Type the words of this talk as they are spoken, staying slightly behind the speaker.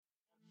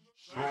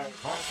The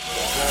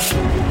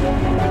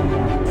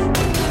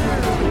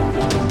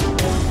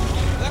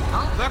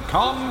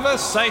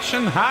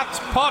Conversation Hat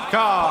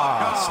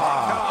Podcast.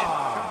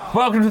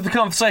 Welcome to the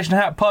Conversation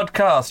Hat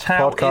Podcast.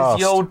 How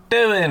is y'all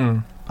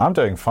doing? I'm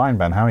doing fine,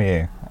 Ben. How are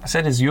you? I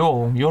said is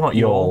y'all. You're not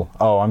y'all.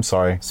 Oh, I'm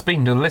sorry.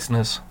 Speaking to the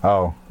listeners.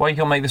 Oh. Why are you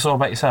going to make this all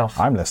about yourself?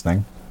 I'm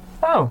listening.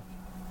 Oh.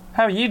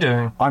 How are you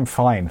doing? I'm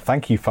fine.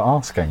 Thank you for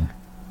asking.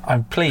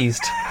 I'm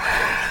pleased.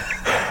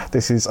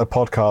 This is a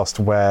podcast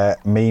where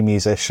me,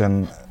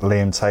 musician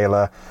Liam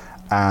Taylor,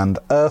 and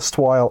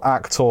erstwhile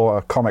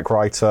actor, comic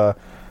writer,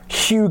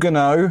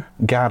 Huguenot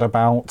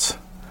Gadabout,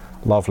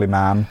 lovely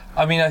man.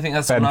 I mean, I think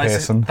that's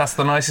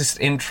the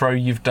nicest intro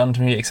you've done to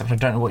me, except I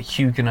don't know what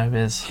Huguenot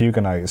is.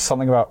 Huguenot is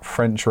something about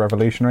French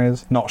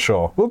revolutionaries. Not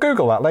sure. We'll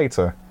Google that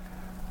later.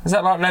 Is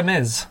that like Les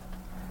Mis?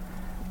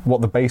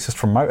 What, the bassist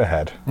from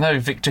Motorhead? No,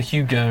 Victor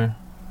Hugo.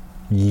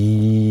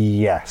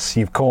 Yes,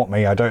 you've caught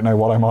me. I don't know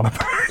what I'm on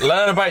about.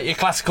 Learn about your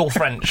classical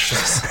French.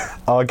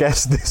 Our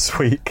guest this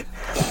week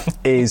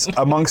is,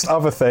 amongst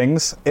other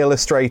things,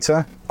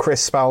 illustrator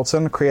Chris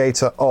Spalton,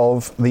 creator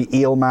of the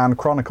Eelman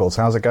Chronicles.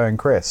 How's it going,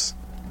 Chris?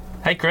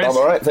 Hey, Chris. I'm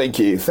all right, thank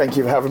you. Thank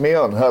you for having me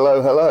on.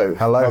 Hello.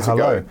 How's it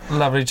going?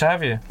 Lovely to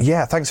have you.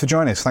 Yeah, thanks for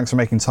joining us. Thanks for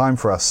making time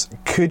for us.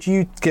 Could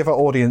you give our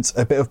audience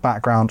a bit of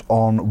background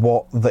on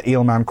what the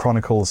Eelman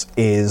Chronicles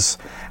is,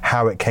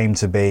 how it came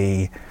to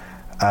be?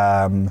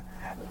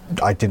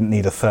 I didn't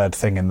need a third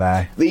thing in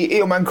there. The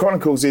Eelman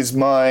Chronicles is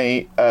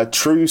my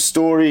true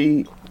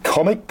story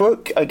comic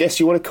book, I guess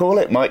you want to call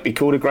it. Might be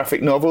called a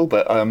graphic novel,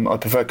 but I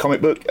prefer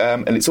comic book.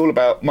 And it's all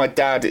about, my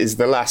dad is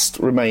the last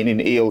remaining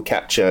eel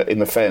catcher in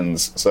the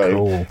Fens. So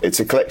cool.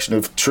 It's a collection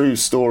of true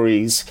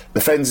stories.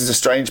 The Fens is a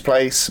strange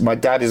place. My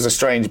dad is a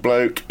strange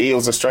bloke.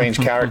 Eels are strange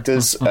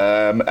characters.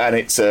 And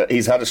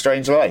he's had a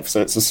strange life.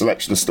 So it's a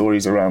selection of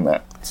stories around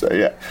that. So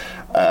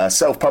yeah.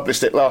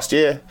 Self-published it last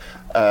year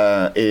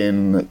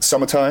in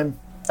summertime.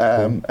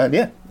 And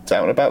yeah, it's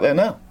out and about there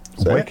now.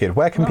 So, wicked. Yeah.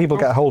 Where can people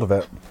get a hold of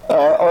it?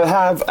 I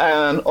have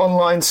an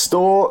online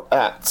store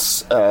at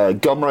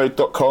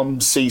gumroad.com,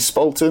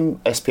 Spalton,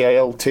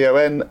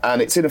 Spalton,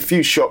 and it's in a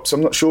few shops. I'm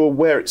not sure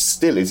where it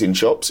still is in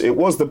shops. It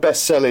was the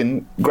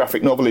best-selling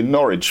graphic novel in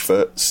Norwich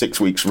for 6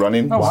 weeks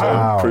running. Oh,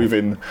 wow.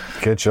 So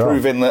good job.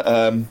 Proving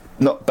that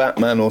not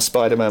Batman or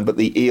Spider-Man, but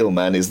the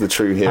Eelman is the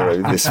true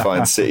hero this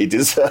fine city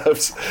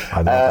deserves.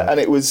 I love and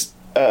it was,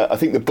 I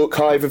think the Book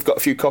Hive have got a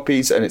few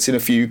copies, and it's in a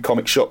few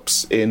comic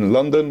shops in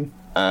London.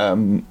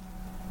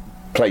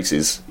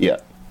 Places, yeah.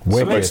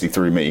 So mostly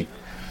through me.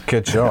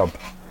 Good job.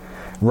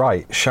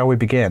 Right, shall we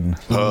begin?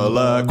 Pull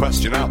a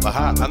question out the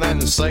hat and then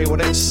say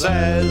what it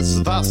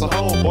says. That's the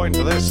whole point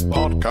of this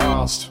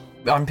podcast.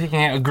 I'm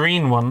picking out a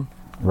green one.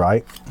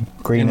 Right.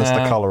 Green is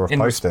the colour of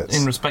Post-its.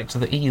 In respect to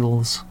the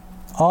eels.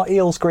 Are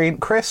eels green?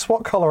 Chris,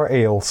 what colour are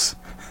eels?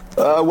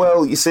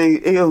 Well, you see,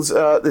 eels,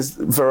 there's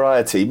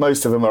variety.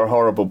 Most of them are a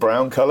horrible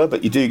brown colour,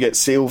 but you do get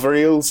silver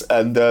eels.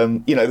 And,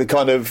 the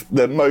kind of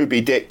the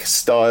Moby Dick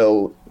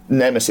style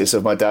nemesis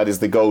of my dad is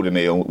the golden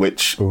eel,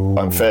 which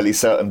I'm fairly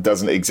certain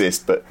doesn't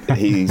exist, but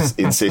he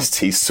insists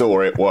he saw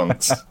it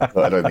once. But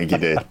I don't think he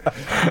did.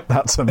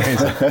 That's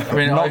amazing. I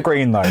mean, not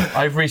green, though.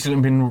 I've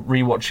recently been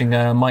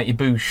rewatching Mighty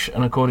Boosh,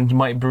 and according to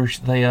Mighty Boosh,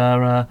 they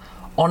are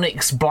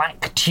onyx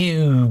black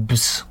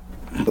tubes.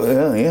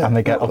 Yeah. And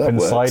they get up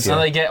inside you. So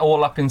they get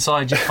all up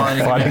inside you,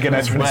 finding an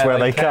entrance where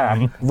they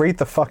can. Read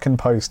the fucking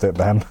Post-it,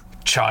 then.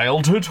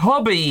 Childhood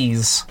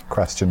hobbies?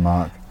 Question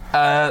mark.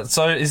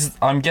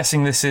 I'm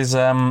guessing this is,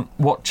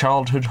 what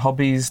childhood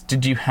hobbies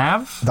did you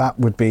have? That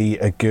would be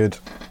a good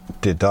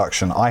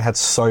deduction. I had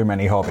so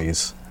many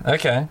hobbies.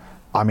 Okay.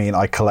 I mean,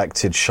 I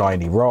collected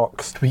shiny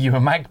rocks. Were you a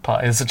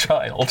magpie as a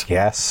child?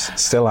 Yes,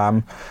 still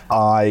am.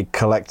 I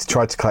tried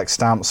to collect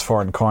stamps,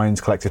 foreign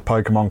coins, collected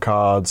Pokemon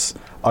cards.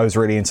 I was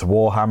really into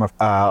Warhammer.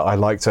 I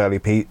liked not early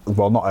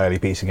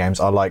PC games.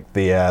 I liked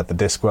the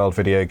Discworld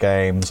video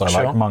games. I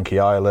liked Monkey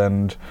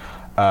Island,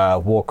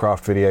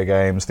 Warcraft video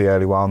games, the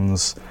early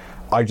ones.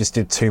 I just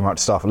did too much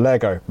stuff.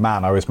 Lego,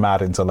 man, I was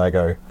mad into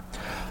Lego.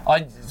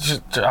 I'm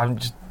just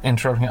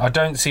interrupting. I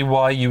don't see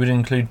why you would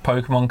include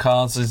Pokemon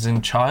cards as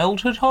in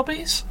childhood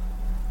hobbies,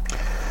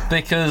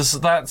 because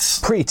that's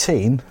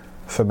pre-teen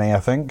for me, I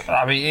think.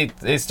 I mean,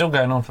 it's still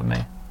going on for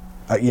me.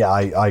 Yeah,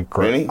 I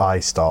really? I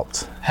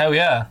stopped. Hell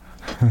yeah.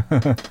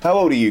 How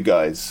old are you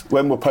guys?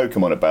 When were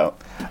Pokemon about?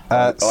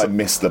 I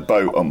missed the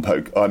boat on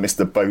I missed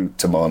the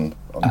Boatamon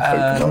on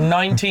Pokemon.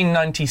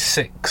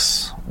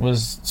 1996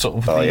 was sort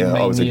of the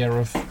main year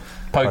of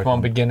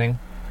Pokemon beginning.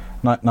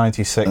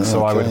 96,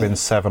 so I would have been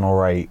 7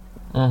 or 8.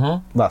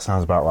 Mm-hmm. That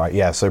sounds about right.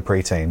 Yeah, so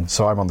pre-teen.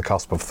 So I'm on the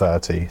cusp of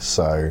 30,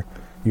 so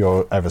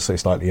you're ever so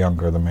slightly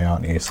younger than me,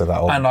 aren't you? So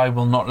and I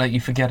will not let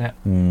you forget it.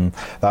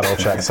 That all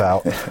checks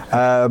out.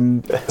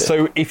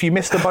 So if you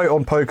missed the boat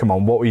on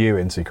Pokemon, what were you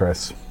into,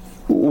 Chris?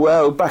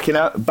 Well, back in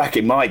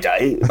my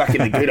day, back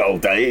in the good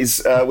old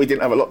days, we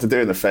didn't have a lot to do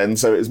in the fen,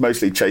 so it was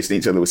mostly chasing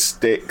each other with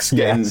sticks,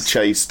 getting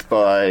chased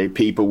by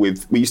people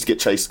with... We used to get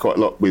chased quite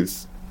a lot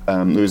with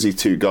There was these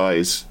two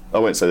guys. I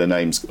won't say their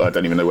names. I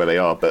don't even know where they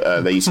are.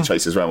 But they used to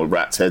chase us around with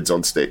rats' heads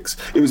on sticks.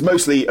 It was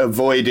mostly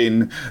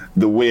avoiding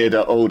the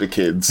weirder older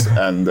kids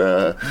and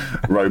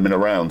roaming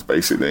around,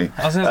 basically.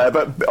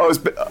 But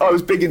I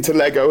was big into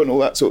Lego and all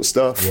that sort of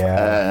stuff.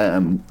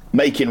 Yeah.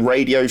 Making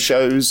radio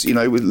shows,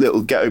 with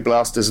little ghetto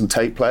blasters and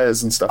tape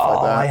players and stuff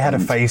like that. I had a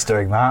phase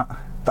doing that.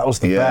 That was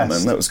the best. Yeah,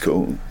 man, that was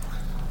cool.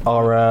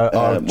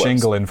 Our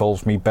jingle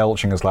involved me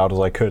belching as loud as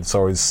I could,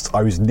 so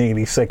I was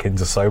nearly sick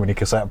into so many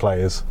cassette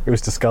players. It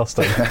was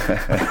disgusting.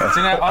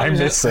 I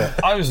miss it.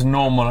 I was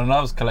normal and I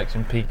was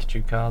collecting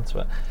Pikachu cards.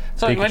 But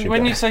so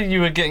when you say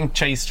you were getting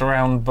chased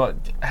around, but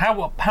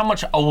how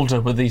much older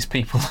were these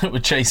people that were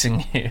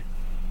chasing you?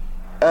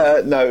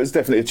 No, it was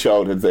definitely a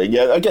childhood thing.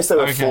 Yeah, I guess they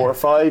were 4 or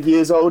 5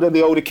 years older.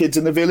 The older kids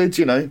in the village,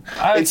 Okay.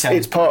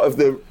 It's part of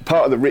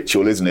the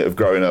ritual, isn't it, of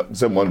growing up?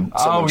 Someone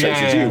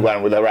chases you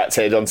around with a rat's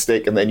head on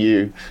stick, and then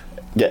you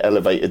get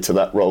elevated to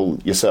that role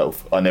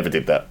yourself. I never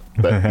did that,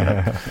 but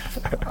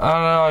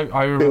I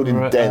remember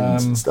building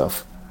dens and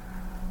stuff.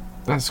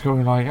 That's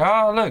cool. Like,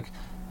 look,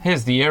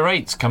 here's the year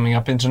 8s coming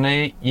up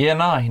into year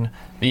 9.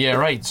 The year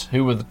 8s,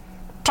 who were the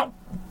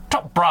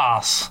top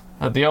brass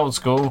at the old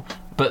school.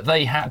 But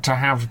they had to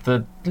have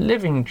the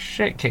living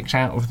shit kicked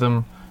out of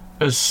them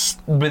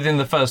within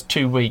the first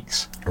 2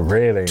 weeks.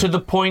 Really? To the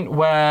point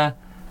where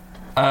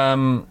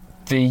the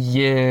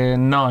year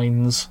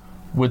 9s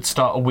would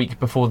start a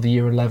week before the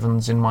year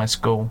 11s in my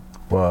school.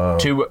 Whoa.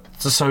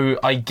 So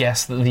I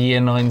guess that the year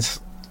 9s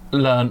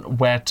learn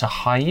where to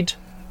hide.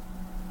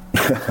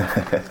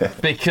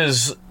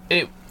 Because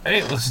it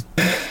was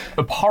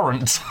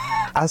abhorrent.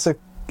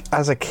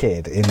 As a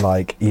kid in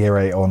like year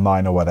 8 or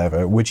 9 or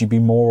whatever, would you be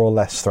more or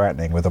less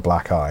threatening with a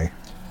black eye?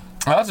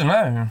 I don't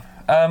know.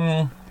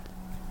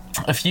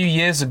 A few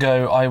years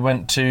ago, I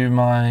went to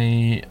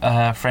my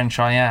friend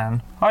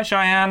Cheyenne. Hi,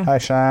 Cheyenne. Hi,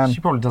 Cheyenne.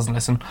 She probably doesn't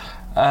listen.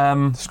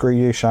 Screw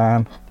you,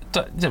 Cheyenne.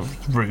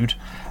 Rude.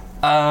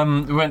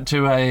 We went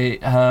to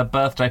her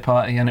birthday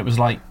party, and it was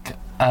like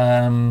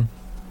comic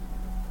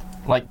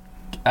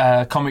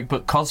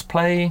book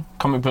cosplay,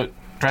 comic book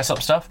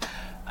dress-up stuff,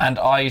 and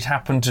I'd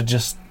happened to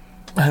just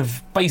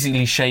have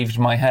basically shaved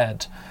my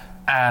head,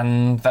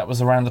 and that was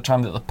around the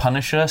time that the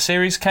Punisher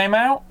series came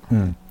out.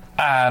 And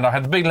I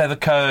had the big leather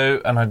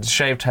coat and I had a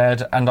shaved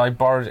head, and I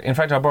borrowed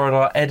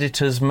our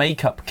editor's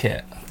makeup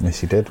kit.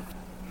 Yes, you did.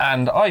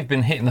 And I've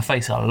been hit in the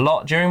face a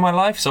lot during my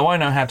life, so I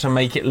know how to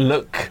make it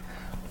look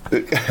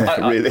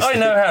I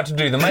know how to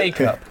do the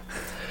makeup.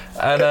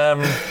 And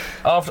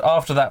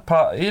after that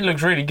party, it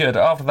looked really good.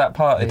 After that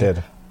party, it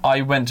did.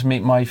 I went to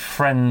meet my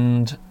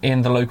friend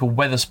in the local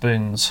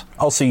Wetherspoons.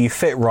 Oh, so you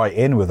fit right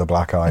in with a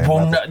black eye.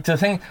 Well, no, the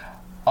thing,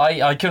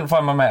 I couldn't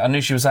find my mate. I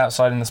knew she was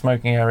outside in the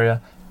smoking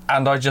area,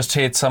 and I just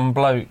heard some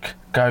bloke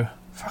go,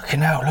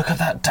 "Fucking hell, look at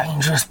that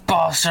dangerous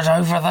bastard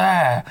over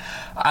there."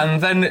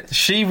 And then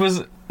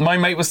my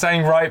mate was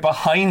standing right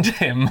behind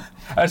him,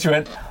 and she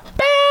went,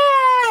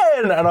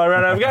 "Ben!" And I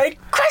ran over going,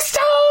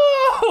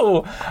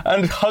 "Crystal!"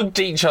 and hugged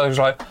each other. I was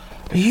like,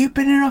 "Have you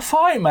been in a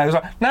fight, mate?" I was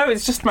like, "No,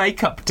 it's just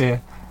makeup,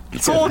 dear.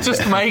 It's all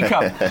just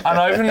makeup." And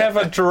I've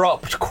never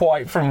dropped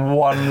quite from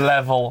one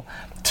level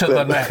to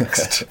the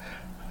next.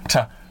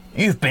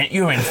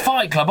 You're in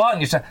Fight Club,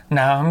 aren't you? So,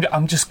 no,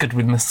 I'm just good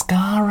with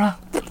mascara.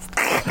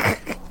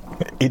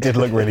 It did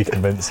look really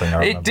convincing.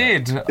 It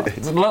did.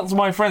 Lots of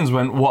my friends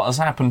went, "What has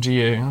happened to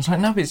you?" I was like,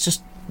 "No, but it's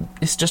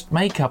just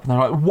makeup." And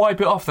they're like, "Wipe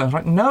it off then." I was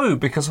like, "No,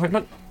 because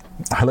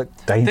I look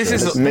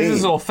dangerous. This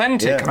is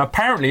authentic, and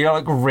apparently I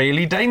look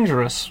really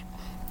dangerous."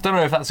 Don't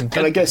know if that's a good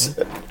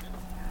thing.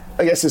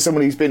 I guess as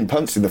someone who's been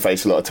punched in the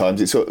face a lot of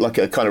times, it's sort of like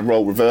a kind of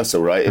role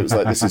reversal, right? It was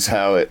like, this is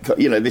how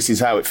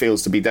it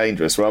feels to be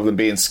dangerous, rather than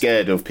being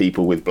scared of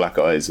people with black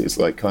eyes. It's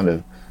like kind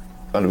of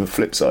a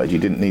flip side. You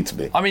didn't need to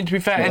be. I mean, to be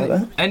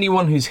fair,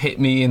 anyone who's hit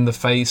me in the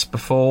face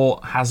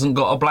before hasn't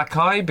got a black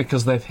eye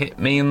because they've hit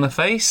me in the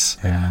face.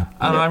 Yeah.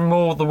 And I'm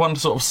more the one to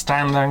sort of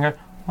stand there and go,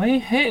 "Why are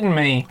you hitting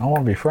me? I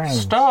want to be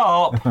friends.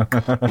 Stop!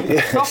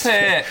 Stop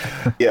it!"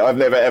 Yeah, I've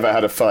never ever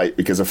had a fight,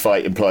 because a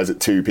fight implies that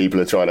two people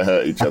are trying to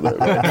hurt each other.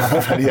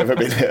 I've only ever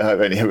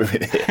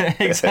been hit.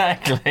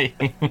 Exactly.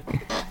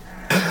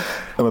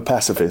 I'm a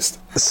pacifist.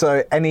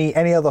 So, any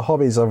other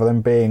hobbies other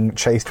than being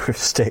chased with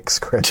sticks,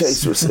 Chris?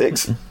 Chased with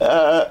sticks.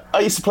 I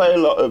used to play a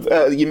lot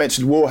of. You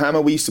mentioned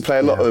Warhammer. We used to play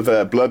a lot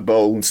of Blood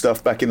Bowl and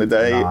stuff back in the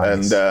day,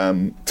 Nice.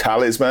 And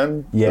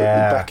Talisman.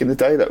 Yeah. Back in the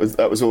day, that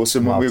was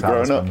awesome when we were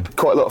growing up.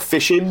 Quite a lot of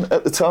fishing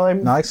at the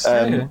time. Nice.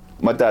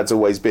 My dad's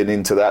always been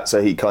into that,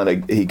 so he kind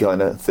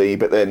of thing.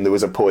 But then there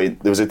was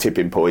a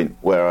tipping point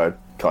where I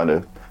kind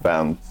of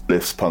found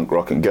lifts, punk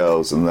rock and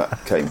girls, and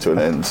that came to an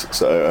end.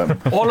 So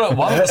all at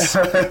once.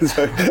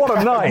 What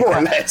a night! More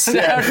or less.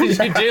 Yeah. How did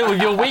you deal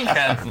with your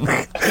weekend?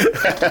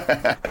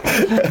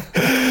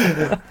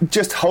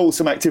 Just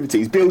wholesome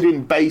activities,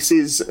 building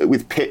bases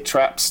with pit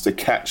traps to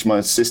catch my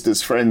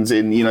sister's friends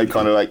in.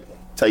 Kind of like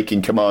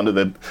taking command of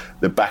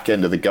the back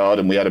end of the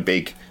garden. We had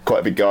quite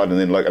a big garden, and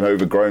then like an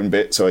overgrown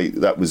bit. So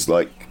that was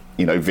like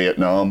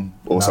Vietnam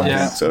or something.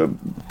 Yeah. So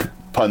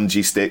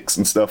punji sticks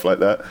and stuff like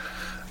that.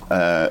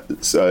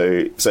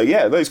 So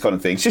yeah, those kind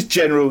of things. Just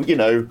general,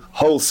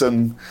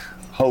 wholesome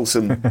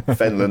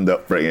Fenland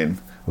upbringing.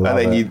 Love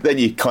and it. then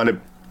you kind of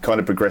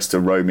progress to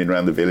roaming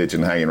around the village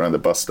and hanging around the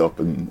bus stop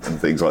and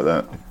things like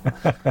that.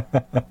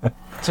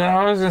 So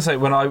I was going to say,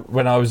 when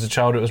I was a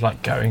child, it was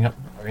like going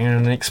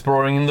and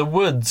exploring in the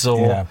woods,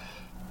 or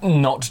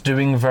not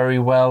doing very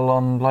well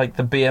on like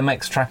the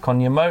BMX track on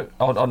your not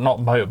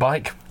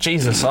motorbike.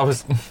 Jesus, I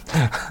was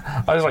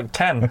like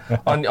 10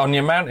 on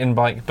your mountain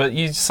bike. But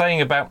you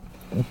saying about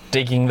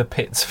digging the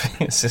pits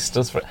for your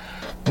sisters.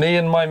 Me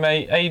and my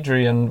mate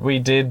Adrian, we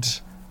did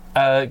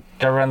go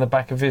around the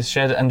back of his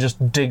shed and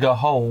just dig a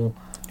hole.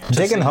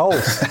 Digging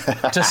holes.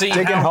 To see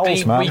Digging how holes,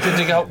 deep man. we could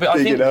dig a hole. But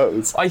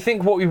I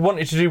think what we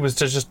wanted to do was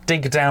to just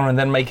dig down and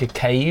then make a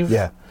cave.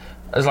 Yeah.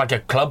 As like a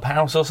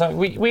clubhouse or something.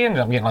 We ended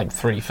up getting like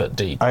 3 foot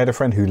deep. I had a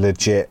friend who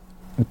legit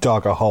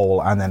dug a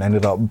hole and then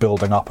ended up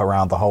building up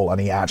around the hole, and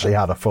he actually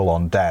had a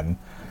full-on den.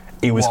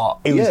 It was, What?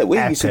 it was Yeah, we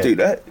used to epic. do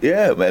that.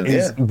 Yeah, man. It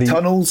was the-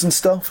 Tunnels and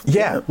stuff.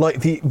 Yeah,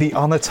 like the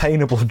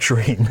unattainable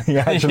dream he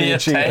actually The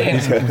achieved.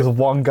 attainable. There's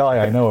one guy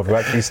I know of who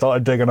actually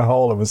started digging a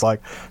hole and was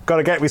like,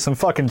 "Gotta get me some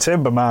fucking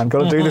timber, man.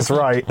 Gotta do this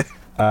right."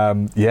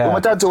 Yeah. Well, my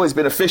dad's always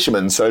been a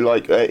fisherman, so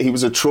like he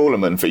was a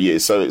trawlerman for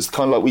years. So it's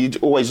kind of like we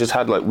always just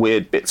had like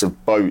weird bits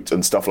of boat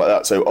and stuff like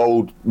that. So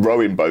old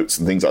rowing boats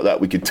and things like that,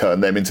 we could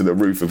turn them into the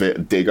roof of it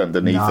and dig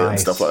underneath it and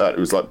Nice. stuff like that. It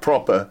was like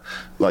proper,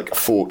 like a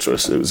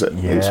fortress. It was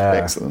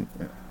excellent.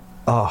 Yeah.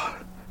 Oh,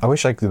 I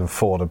wish I could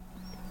afford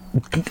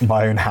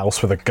my own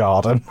house with a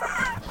garden.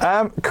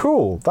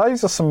 Cool.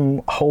 Those are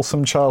some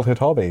wholesome childhood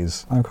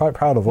hobbies. I'm quite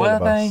proud of all Were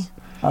of us.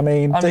 they? I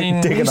mean,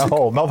 digging a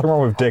hole. Nothing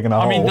wrong with digging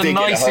a hole. I mean, the Digging a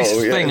nicest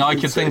hole, yeah, thing I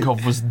it's could think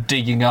of was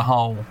digging a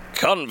hole.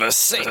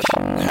 Conversation.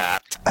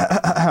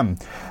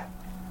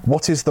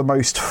 What is the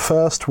most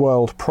first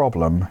world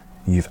problem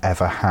you've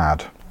ever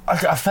had? A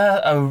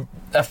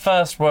very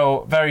first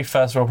world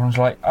problem is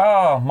like,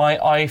 my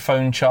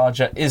iPhone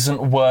charger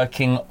isn't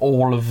working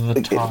all of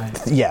the time.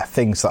 Yeah,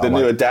 things that The are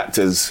new like,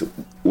 adapters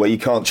where you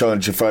can't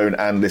charge your phone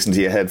and listen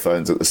to your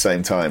headphones at the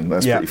same time.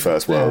 That's Yeah. pretty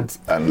first world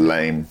and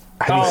lame.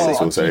 It's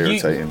also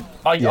irritating.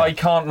 I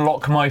can't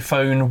lock my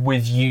phone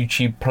with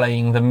YouTube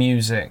playing the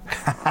music.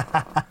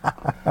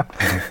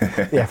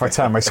 yeah, if I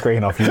turn my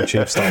screen off,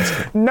 YouTube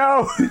stops.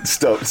 No!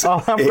 Stops. I'll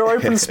have to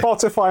open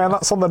Spotify and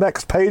that's on the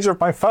next page of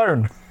my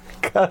phone.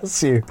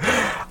 Curse you.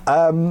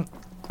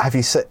 Have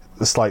you seen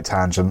a slight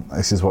tangent?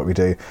 This is what we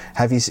do.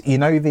 Have you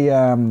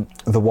the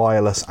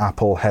wireless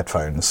Apple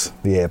headphones,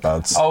 the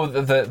earbuds? Oh,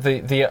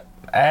 the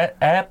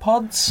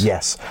AirPods?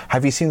 Yes.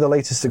 Have you seen the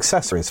latest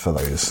accessories for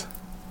those?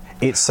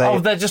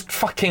 They're just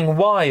fucking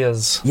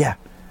wires. Yeah.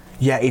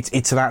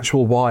 It's an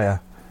actual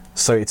wire.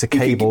 So it's a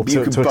cable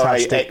you to can buy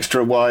attach to.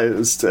 extra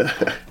wires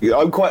to.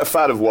 I'm quite a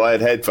fan of wired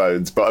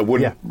headphones, but I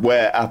wouldn't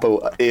wear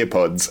Apple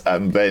earpods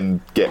and then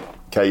get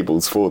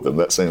cables for them.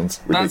 That sounds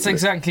ridiculous. That's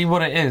exactly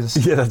what it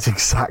is. Yeah, that's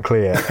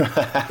exactly it.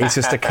 It's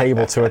just a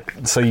cable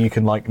so you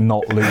can like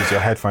not lose your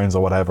headphones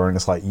or whatever, and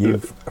it's like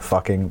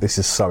this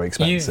is so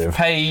expensive. You've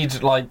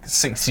paid like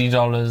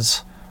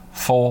 $60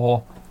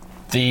 for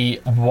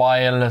the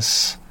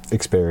wireless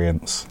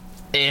Experience.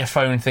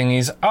 earphone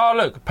thingies. Oh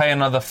look, pay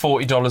another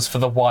 $40 for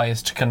the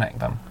wires to connect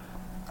them.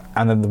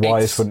 And then the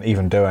wires wouldn't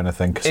even do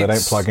anything because they don't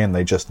plug in.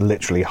 They just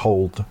literally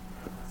hold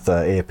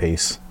the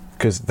earpiece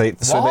because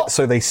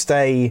they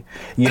stay.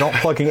 You're not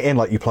plugging it in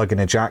like you plug in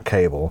a jack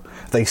cable.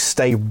 They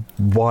stay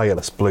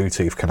wireless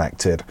Bluetooth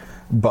connected,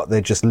 but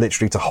they're just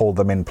literally to hold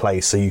them in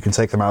place so you can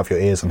take them out of your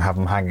ears and have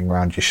them hanging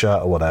around your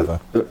shirt or whatever.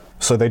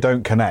 So they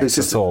don't connect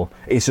at all.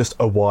 It's just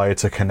a wire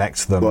to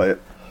connect them. Right.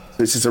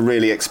 It's just a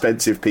really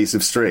expensive piece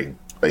of string.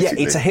 Basically.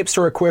 Yeah, it's a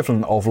hipster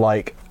equivalent of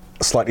like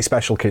slightly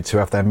special kids who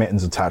have their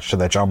mittens attached to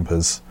their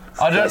jumpers.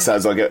 That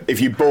sounds like if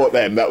you bought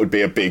them, that would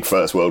be a big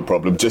first world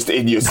problem. Just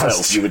in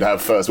yourself, you would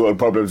have first world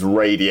problems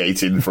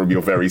radiating from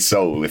your very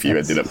soul if you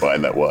ended up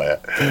buying that wire.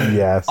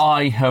 Yes.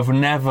 I have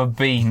never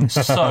been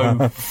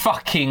so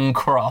fucking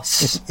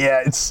cross.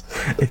 Yeah,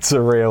 it's a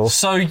real.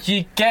 So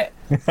you get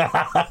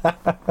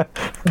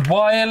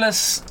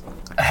wireless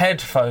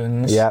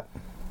headphones Yeah.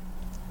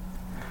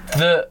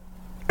 that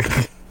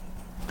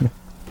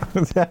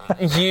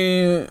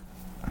you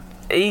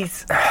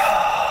eat.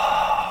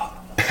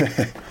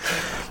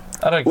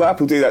 Well,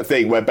 Apple do that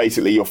thing where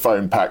basically your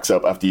phone packs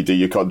up after you do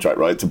your contract,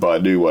 right, to buy a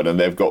new one, and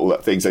they've got all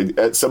that thing. So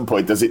at some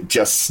point, does it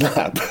just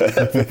snap?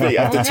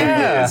 After 2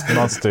 years,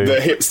 Must do. the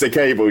hipster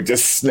cable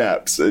just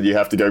snaps, and you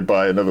have to go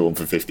buy another one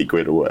for 50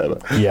 quid or whatever.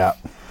 Yeah.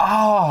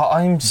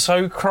 I'm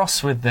so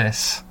cross with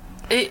this.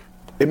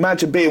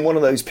 Imagine being one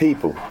of those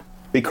people.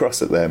 Be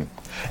cross at them.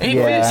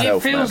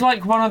 It feels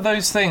like one of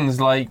those things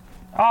like,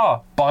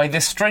 buy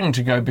this string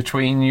to go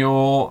between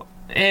your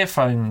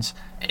earphones.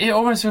 It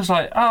almost feels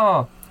like,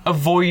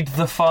 avoid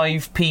the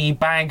 5p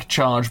bag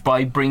charge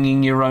by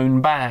bringing your own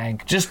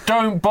bag. Just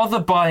don't bother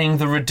buying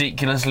the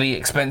ridiculously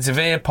expensive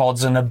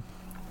AirPods and a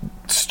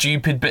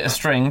stupid bit of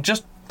string.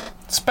 Just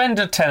spend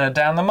a tenner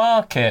down the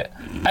market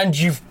and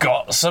you've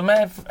got some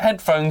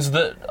headphones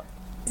that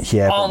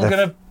aren't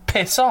going to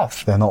piss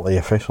off. They're not the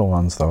official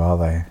ones, though, are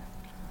they?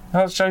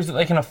 That shows that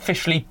they can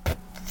officially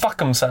fuck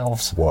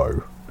themselves.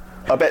 Whoa.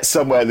 I bet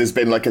somewhere there's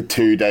been like a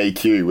 2-day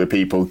queue with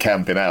people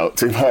camping out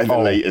to buy the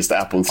latest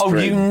Apple string. Oh,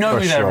 you know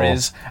For there sure.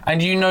 is,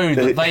 and you know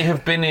that they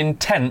have been in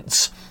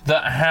tents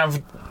that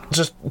have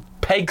just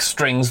peg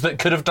strings that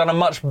could have done a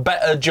much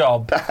better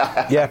job.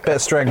 Yeah, bit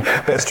of string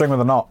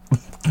with a knot.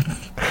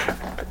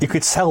 You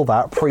could sell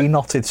that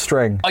pre-knotted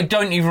string. I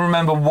don't even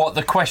remember what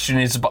the question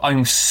is, but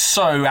I'm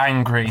so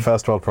angry.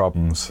 First world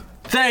problems.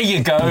 There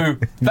you go,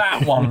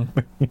 that one.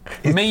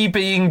 Me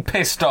being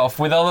pissed off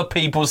with other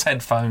people's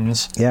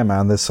headphones. Yeah,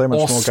 man. There's so much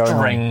Or more going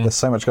string. on. There's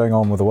so much going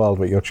on with the world,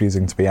 but you're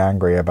choosing to be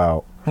angry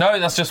about. No,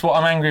 that's just what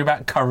I'm angry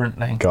about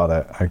currently. Got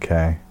it.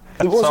 Okay.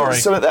 It wasn't Sorry.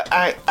 something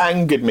that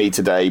angered me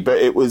today, but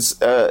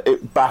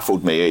it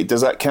baffled me.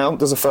 Does that count?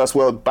 Does a first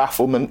world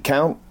bafflement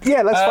count?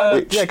 Yeah, let's find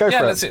it. Yeah, go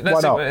for let's it. see, let's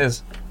Why see not? what it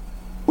is.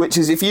 Which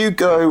is, if you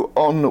go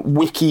on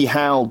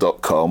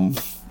wikihow.com,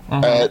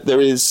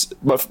 there is,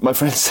 my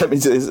friend sent me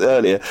to this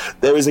earlier,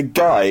 there is a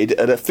guide,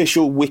 an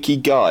official wiki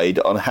guide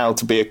on how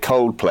to be a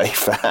Coldplay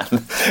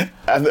fan.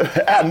 and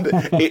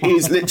it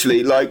is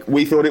literally like,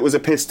 we thought it was a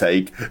piss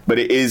take, but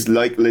it is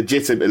like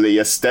legitimately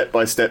a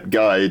step-by-step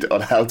guide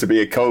on how to be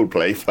a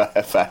Coldplay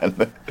fan.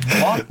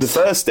 What? The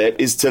first step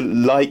is to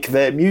like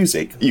their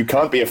music. You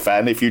can't be a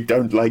fan if you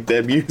don't like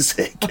their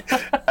music.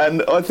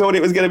 And I thought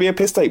it was going to be a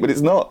piss take, but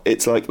it's not.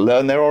 It's like,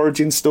 learn their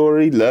origin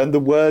story, learn the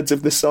words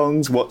of the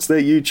songs, watch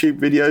their YouTube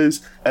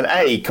videos. And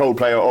A,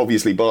 Coldplay are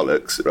obviously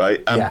bollocks,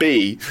 right? And Yeah.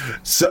 B,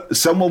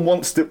 someone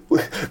wants to...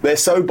 They're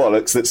so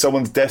bollocks that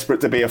someone's desperate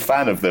to be a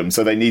fan of them,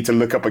 so they need to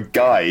look up a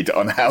guide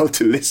on how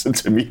to listen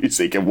to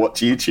music and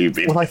watch YouTube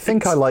videos. Well, I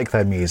think I like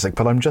their music,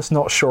 but I'm just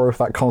not sure if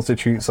that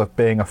constitutes of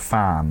being a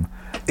fan.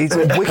 It's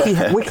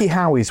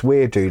WikiHow is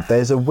weird, dude.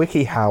 There's a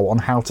WikiHow on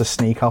how to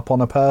sneak up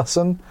on a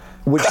person,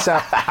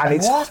 and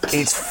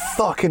it's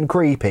fucking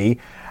creepy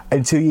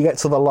until you get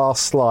to the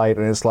last slide,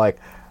 and it's like,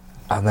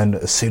 and then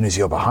as soon as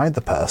you're behind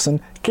the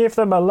person, give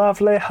them a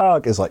lovely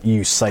hug. It's like,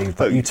 you saved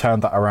that, you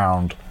turned that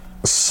around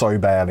so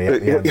barely at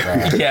the end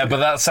there. Yeah, but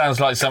that sounds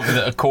like something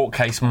that a court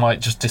case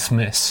might just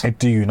dismiss.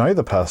 Do you know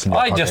the person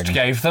you're I just hugging?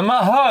 gave them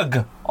a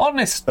hug,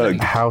 honestly.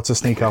 How to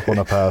sneak up on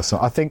a person.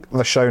 I think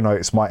the show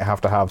notes might have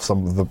to have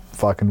some of the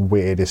fucking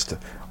weirdest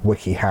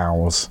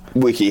WikiHows.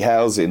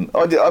 WikiHousing.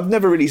 I've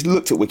never really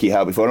looked at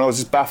WikiHow before, and I was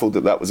just baffled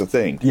that that was a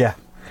thing. Yeah.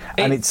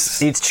 And it's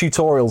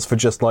tutorials for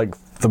just like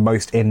the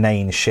most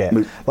inane shit.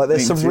 Like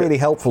there's some really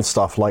helpful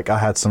stuff. Like I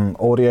had some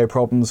audio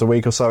problems a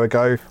week or so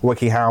ago.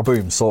 WikiHow,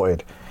 boom,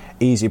 sorted.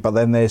 Easy. But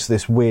then there's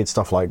this weird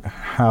stuff like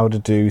how to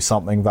do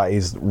something that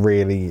is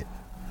really...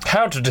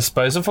 How to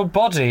dispose of a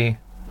body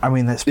I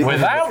mean, that's...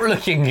 without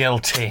looking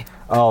guilty.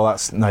 Oh,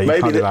 that's... No, you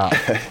Maybe can't do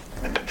that.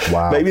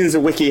 Wow. Maybe there's a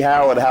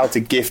WikiHow on how to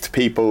gift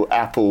people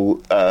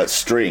Apple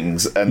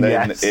strings, and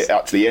then Yes. it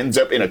actually ends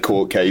up in a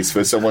court case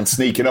for someone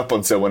sneaking up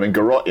on someone and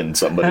garrotting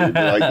somebody,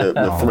 like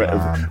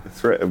the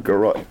threat of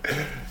garrot.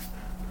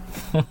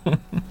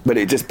 But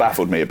it just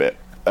baffled me a bit.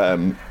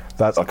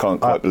 I can't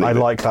quite believe I it.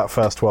 like that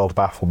first world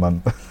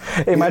bafflement.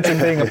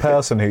 Imagine being a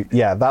person who,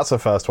 yeah, that's a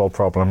first world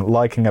problem,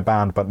 liking a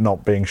band but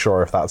not being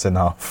sure if that's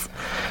enough.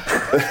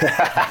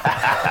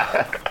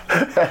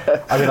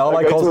 I mean, I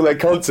like all their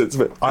concerts,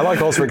 but I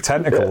like Osric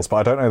Tentacles, but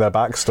I don't know their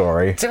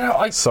backstory, Do you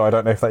know, so I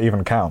don't know if that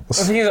even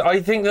counts.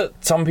 I think that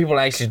some people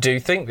actually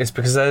do think this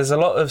because there's a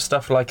lot of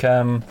stuff like,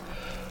 I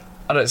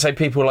don't say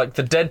people like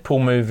the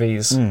Deadpool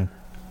movies,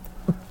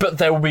 but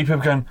there will be people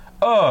going,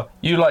 oh,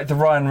 you like the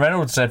Ryan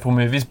Reynolds Deadpool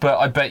movies, but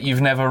I bet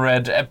you've never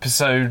read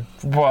episode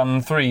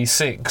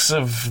 136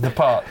 of the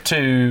part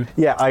 2.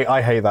 Yeah,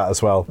 I hate that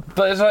as well.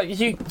 But it's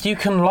like, you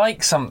can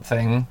like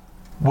something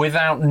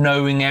without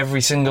knowing every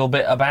single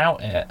bit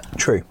about it.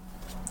 True.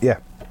 Yeah.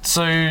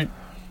 So,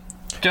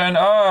 going,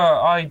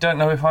 oh, I don't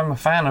know if I'm a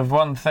fan of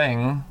one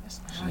thing,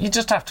 you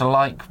just have to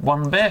like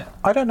one bit.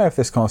 I don't know if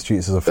this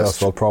constitutes as a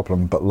first world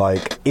problem, but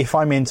like, if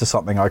I'm into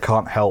something, I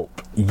can't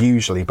help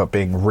usually but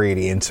being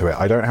really into it.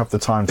 I don't have the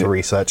time to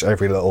research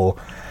every little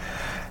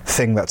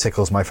thing that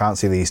tickles my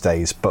fancy these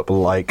days, but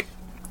like,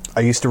 I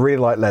used to really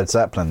like Led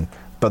Zeppelin,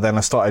 but then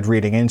I started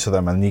reading into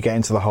them, and you get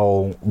into the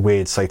whole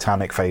weird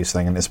satanic phase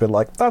thing, and it's a bit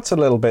like, that's a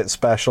little bit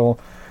special.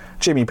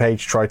 Jimmy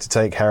Page tried to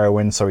take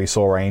heroin, so he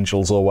saw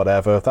angels or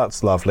whatever.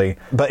 That's lovely.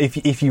 But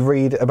if you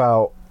read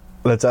about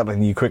Led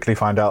Zeppelin, you quickly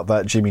find out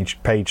that Jimmy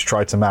Page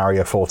tried to marry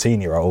a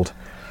 14-year-old.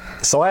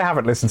 So I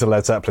haven't listened to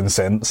Led Zeppelin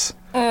since,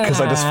 because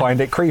I just find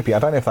it creepy. I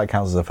don't know if that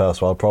counts as a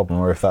first world problem,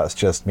 or if that's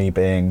just me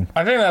being...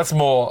 I think that's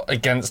more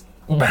against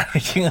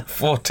marrying a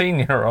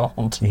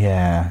 14-year-old.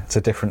 Yeah, it's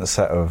a different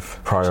set of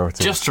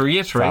priorities. Just to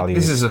reiterate,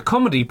 values. this is a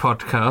comedy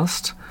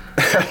podcast.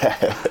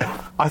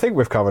 I think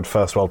we've covered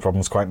first world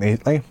problems quite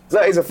neatly.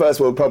 that is a first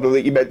world problem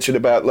that you mentioned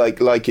about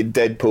like in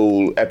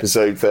Deadpool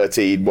episode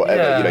 13,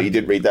 whatever. Yeah. You know, you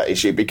didn't read that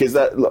issue because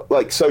that,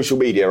 like, social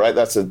media, right?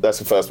 That's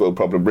a first world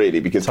problem, really,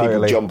 because people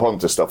Totally. jump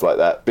onto stuff like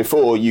that.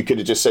 Before, you could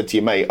have just said to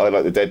your mate, "I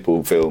like the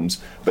Deadpool films,"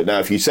 but now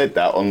if you said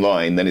that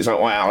online, then it's like,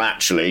 well,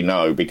 actually,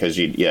 no, because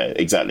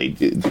exactly.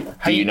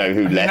 Do you know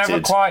who They lettered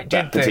never quite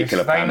that did this.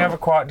 particular They panel? never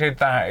quite did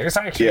that. It's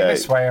actually Yeah.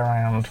 this way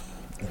around.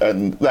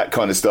 and that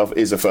kind of stuff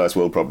is a first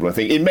world problem, I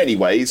think, in many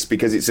ways,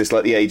 because it's just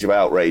like the age of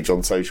outrage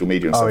on social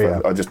media and stuff.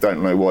 Yeah. I just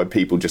don't know why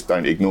people just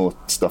don't ignore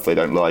stuff they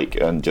don't like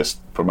and just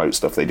promote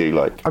stuff they do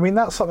like. I mean,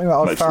 that's something that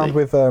I've found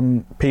with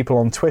people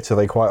on Twitter.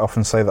 They quite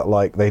often say that,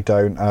 like, they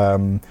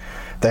don't...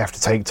 they have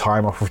to take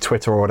time off of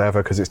Twitter or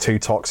whatever because it's too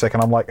toxic.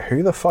 And I'm like,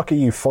 who the fuck are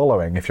you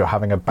following if you're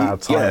having a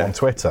bad time on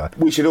Twitter?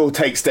 We should all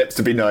take steps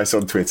to be nice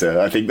on Twitter.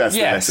 I think that's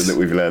the lesson that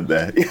we've learned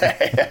there.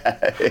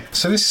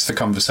 So this is the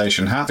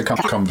conversation. How the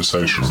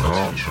conversation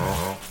started.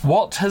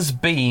 What has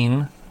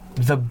been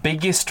the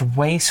biggest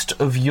waste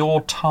of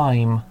your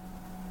time?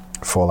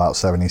 Fallout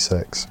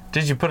 76.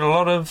 Did you put a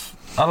lot of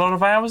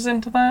hours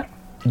into that?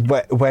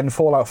 When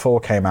Fallout 4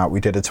 came out, we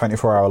did a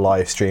 24-hour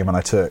live stream and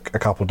I took a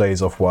couple of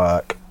days off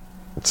work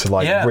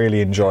to really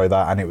enjoy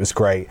that, and it was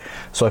great.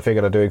 So I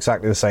figured I'd do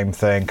exactly the same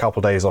thing, couple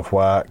of days off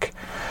work,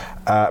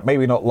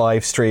 maybe not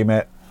live stream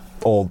it,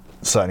 or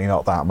certainly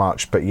not that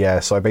much, but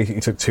yeah, so I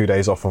basically took 2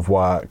 days off of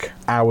work,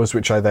 hours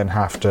which I then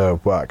have to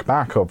work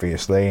back,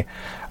 obviously,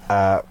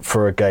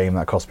 for a game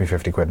that cost me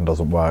 50 quid and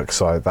doesn't work.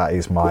 So that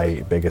is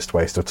my biggest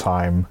waste of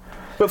time.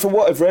 But from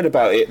what I've read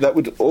about it, that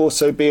would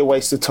also be a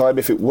waste of time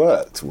if it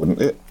worked, wouldn't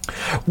it?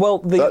 Well,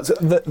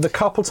 the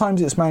couple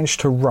times it's managed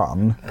to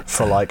run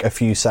for like a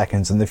few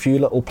seconds and the few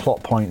little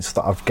plot points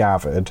that I've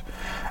gathered,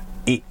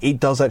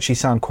 it does actually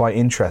sound quite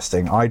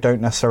interesting. I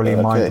don't necessarily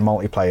mind the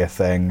multiplayer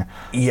thing.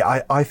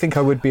 Yeah, I think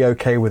I would be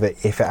okay with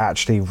it if it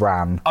actually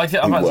ran. I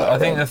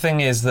think the thing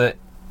is that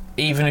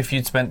even if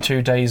you'd spent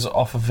 2 days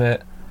off of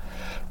it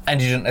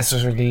and you didn't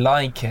necessarily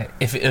like it,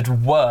 if it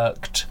had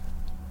worked,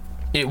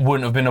 it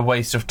wouldn't have been a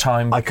waste of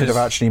time. I could have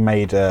actually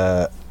made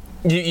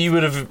you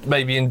would have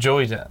maybe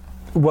enjoyed it.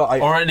 Well,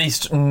 or at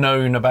least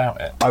known about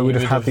it. I would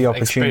have had the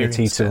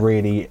opportunity to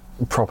really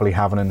properly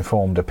have an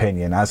informed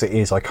opinion. As it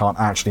is, I can't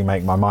actually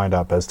make my mind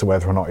up as to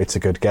whether or not it's a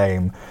good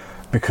game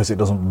because it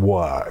doesn't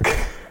work.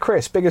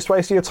 Chris, biggest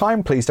waste of your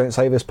time? Please don't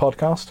say this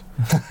podcast.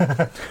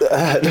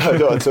 No,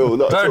 not at all.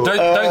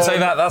 Don't say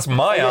that. That's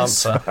my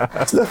answer.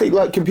 It's nothing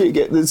like computer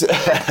games.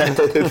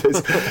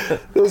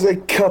 There's a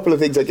couple of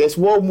things, I guess.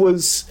 One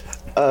was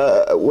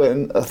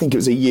when I think it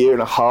was a year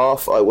and a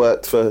half, I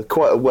worked for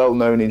quite a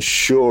well-known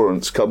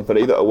insurance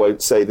company that I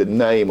won't say the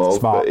name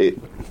of, but it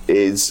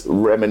is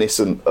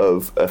reminiscent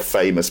of a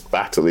famous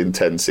battle in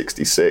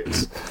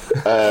 1066.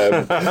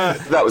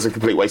 That was a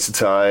complete waste of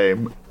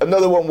time.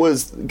 Another one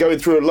was going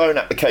through a loan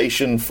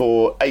application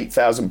for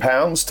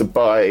 £8,000 to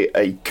buy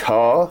a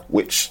car,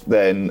 which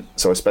then,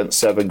 so I spent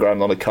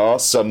 £7,000 on a car.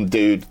 Some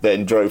dude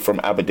then drove from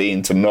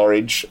Aberdeen to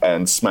Norwich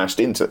and smashed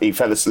into, he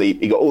fell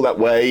asleep. He got all that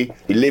way.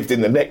 He lived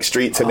in the next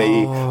street to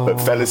me, but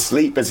fell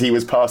asleep as he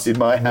was passing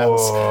my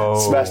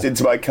house, smashed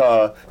into my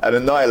car and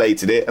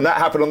annihilated it. And that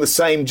happened on the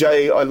same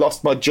day I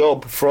lost my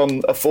job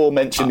from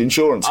aforementioned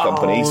insurance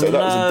company. So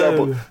that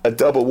was a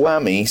double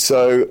whammy.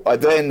 So I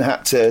then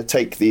had to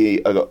take I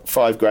got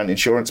 £5,000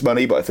 insurance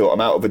money, but I thought I'm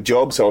out of a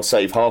job, so I'll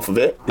save half of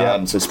it.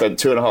 So spent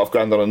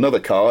 £2,500 on another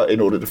car in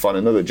order to find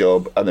another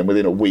job, and then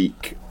within a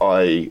week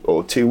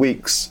or 2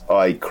 weeks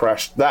I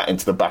crashed that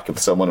into the back of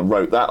someone and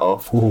wrote that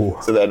off.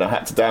 So then I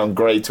had to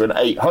downgrade to an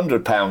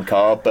 £800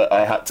 car, but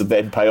I had to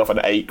then pay off an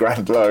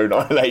 £8,000 loan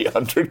on an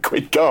 800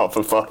 quid car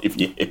for 5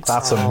 years.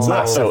 That's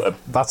a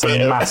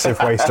massive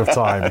waste of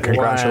time.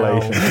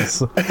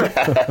 Congratulations.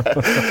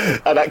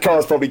 And that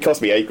car's probably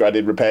cost me £8,000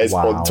 in repairs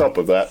on top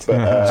of that,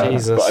 but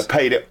I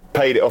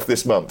paid it off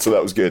this month, so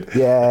that was good.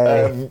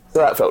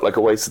 That felt like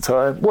a waste of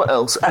time. What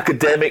else?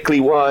 Academically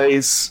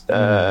wise,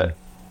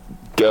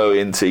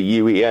 going to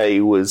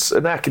UEA was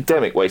an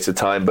academic waste of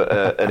time,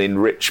 but an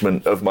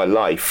enrichment of my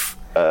life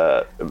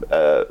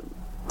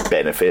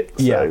benefit.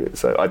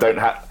 So I don't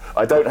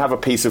have a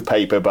piece of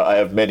paper, but I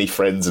have many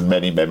friends and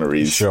many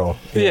memories. Sure.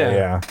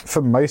 Yeah.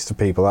 For most of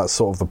people, that's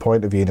sort of the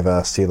point of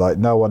university. Like,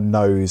 no one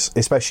knows,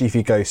 especially if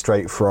you go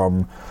straight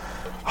from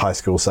high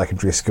school,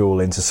 secondary school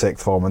into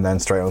sixth form and then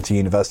straight on to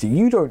university,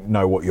 you don't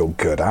know what you're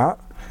good at.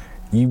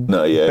 You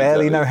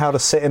barely know how to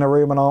sit in a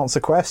room and answer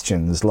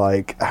questions.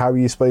 Like, how are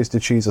you supposed to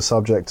choose a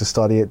subject to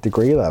study at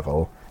degree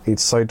level?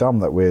 It's so dumb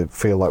that we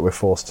feel like we're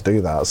forced to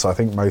do that. So I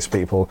think most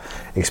people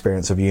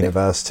experience of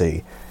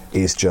university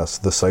is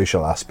just the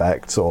social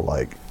aspects, or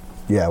like,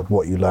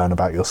 what you learn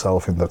about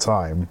yourself in the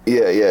time.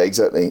 Yeah,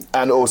 exactly.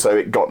 And also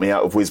it got me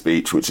out of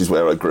Wisbeach, which is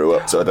where I grew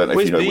up, so I don't know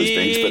if you know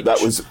Wisbeach, but that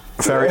was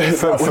very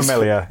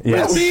familiar.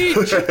 Yes.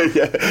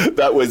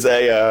 That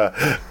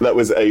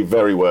was a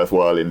very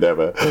worthwhile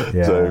endeavour.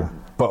 Yeah. So,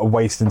 but a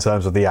waste in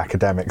terms of the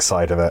academic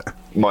side of it.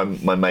 My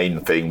main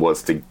thing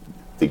was to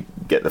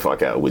get the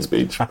fuck out of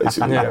Wisbeach,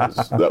 basically.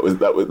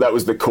 That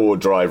was the core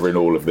driver in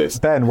all of this.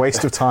 Ben,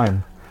 waste of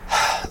time.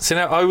 So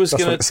now I was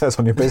That's what it says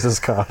on your business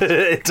card.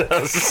 It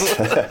does.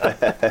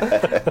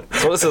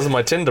 That's what it says on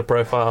my Tinder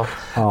profile.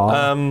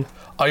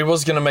 I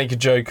was going to make a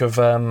joke of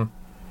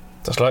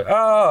just like,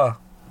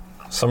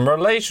 some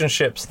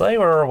relationships, they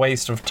were a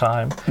waste of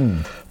time.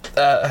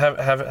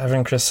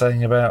 Having Chris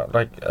saying about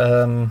like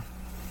going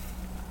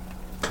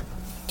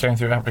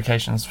through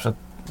applications for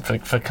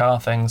car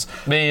things.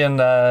 Me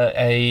and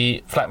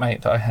a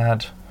flatmate that I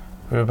had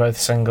We were both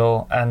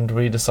single, and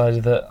we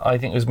decided that I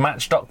think it was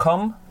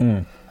Match.com,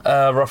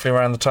 roughly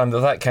around the time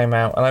that came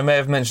out. And I may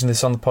have mentioned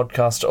this on the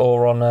podcast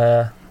or on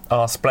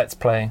our Splet's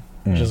Play,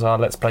 which is our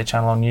Let's Play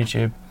channel on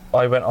YouTube.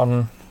 I went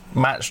on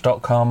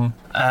Match.com,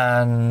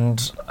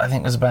 and I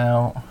think it was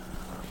about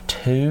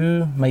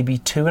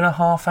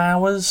 2.5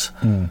 hours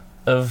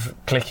of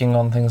clicking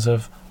on things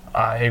of,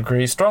 I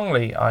agree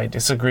strongly, I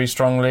disagree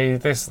strongly,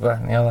 this, that,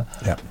 and the other.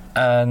 Yeah.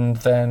 And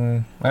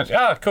then,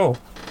 cool,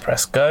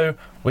 press go.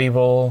 We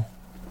will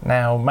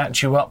now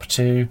match you up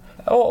to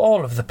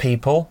all of the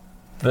people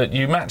that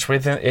you match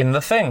with in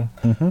the thing.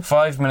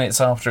 5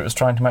 minutes after it was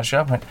trying to match you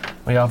up, I went,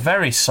 we are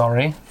very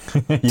sorry.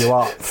 You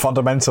are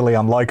fundamentally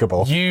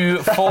unlikable. You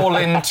fall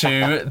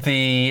into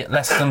the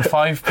less than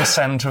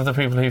 5% of the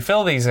people who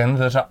fill these in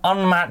that are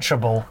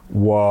unmatchable.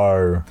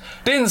 Whoa.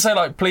 Didn't say,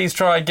 like, please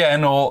try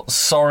again or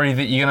sorry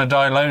that you're going to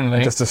die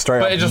lonely. Just a straight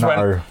but up it just no.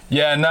 went,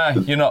 yeah, no,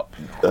 you're not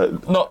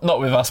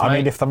with us, mate. I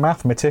mean, if the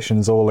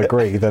mathematicians all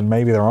agree, then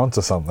maybe they're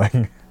onto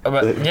something.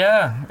 But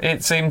yeah,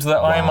 it seems that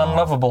I am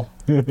unlovable.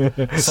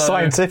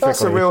 Scientifically.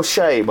 That's a real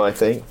shame, I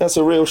think. That's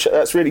a real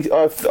That's really...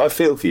 I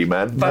feel for you,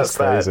 man. That's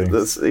bad. crazy.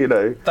 That's,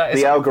 the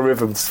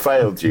algorithms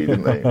failed you,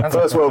 didn't they?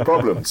 First world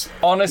problems.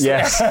 Honestly.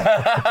 Yes.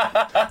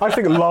 I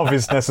think love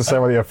is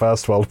necessarily a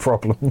first world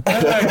problem.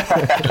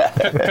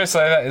 Chris,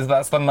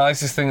 that's the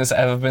nicest thing that's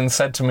ever been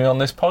said to me on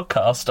this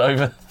podcast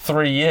over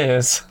 3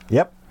 years.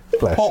 Yep.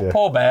 Bless you.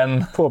 Poor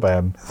Ben. Poor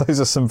Ben. Those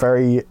are some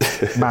very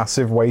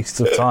massive wastes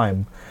of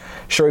time.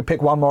 Shall we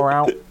pick one more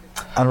out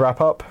and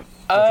wrap up?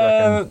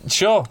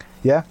 Sure.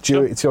 Yeah?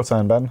 It's your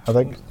turn, Ben, I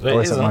think. It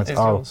Or is isn't, mine? it's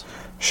Oh, yours.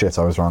 shit,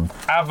 I was wrong.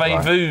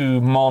 Avez-vous,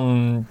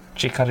 mon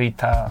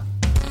chicarita?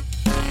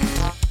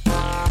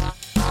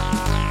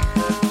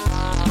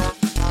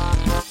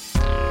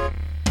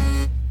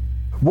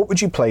 What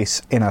would you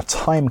place in a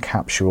time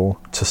capsule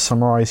to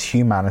summarise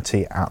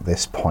humanity at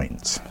this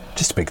point?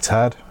 Just a big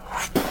turd.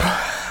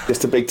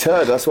 Just a big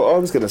turd, that's what I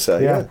was going to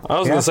say. Yeah. I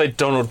was going to say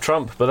Donald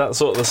Trump, but that's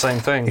sort of the same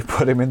thing. You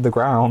put him in the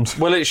ground.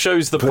 Well, it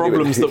shows the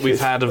problems that we've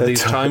had of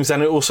these times,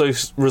 and it also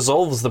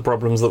resolves the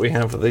problems that we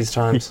have at these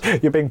times.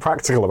 You're being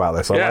practical about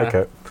this. I like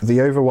it.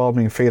 The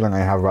overwhelming feeling I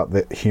have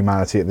about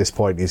humanity at this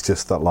point is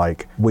just that,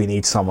 like, we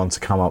need someone to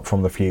come up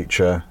from the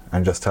future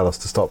and just tell us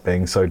to stop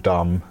being so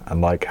dumb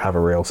and, like, have a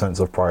real sense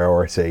of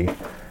priority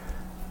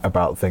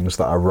about things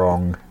that are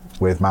wrong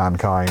with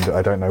mankind.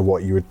 I don't know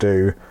what you would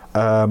do.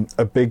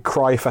 A big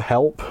cry for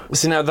help.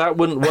 See, now that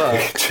wouldn't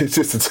work.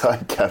 Just a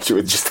time capsule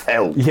with just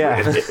help.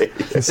 Yeah.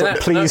 It's like,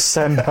 please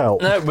send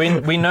help. No,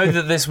 we know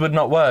that this would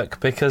not work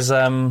because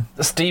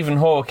Stephen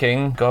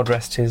Hawking, God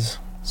rest his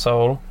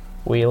soul,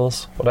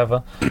 wheels,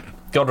 whatever,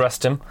 God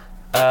rest him.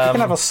 You can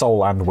have a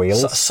soul and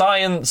wheels.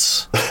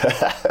 Science.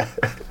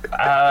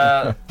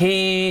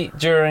 He,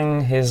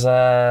 during his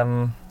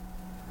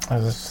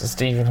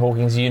Stephen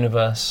Hawking's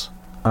universe,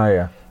 Oh,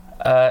 yeah.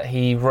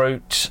 he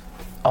wrote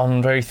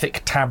on very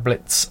thick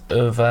tablets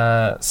of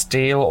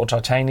steel or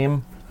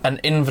titanium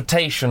an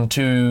invitation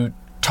to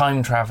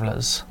time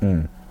travellers,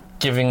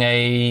 giving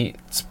a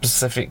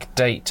specific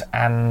date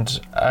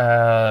and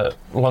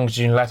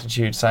longitude and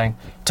latitude, saying,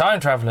 time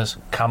travellers,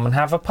 come and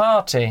have a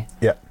party.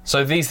 Yeah.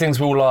 So these things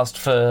will last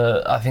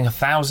for, I think,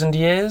 1,000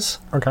 years,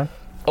 Okay.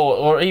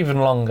 or even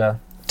longer,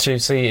 to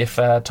see if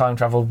time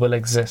travel will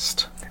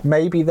exist.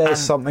 Maybe there's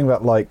something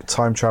that, like,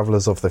 time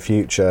travellers of the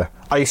future...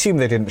 I assume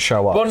they didn't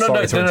show up. Well, no.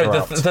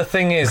 The The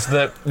thing is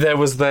that there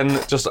was then,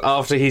 just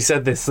after he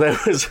said this, there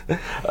was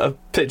a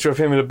picture of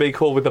him in a big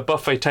hall with a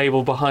buffet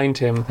table behind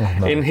him,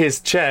 in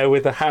his chair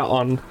with a hat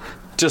on,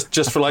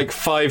 just for like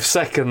 5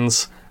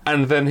 seconds,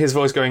 and then his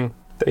voice going,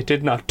 "They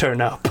did not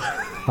turn up."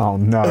 Oh,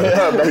 no.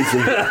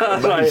 Amazing.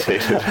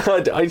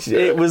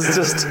 It was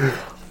just...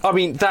 I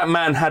mean, that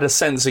man had a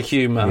sense of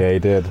humour. Yeah, he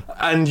did.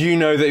 And you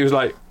know that he was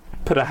like,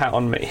 put a hat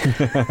on me.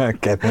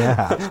 Get me a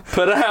hat.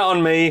 Put a hat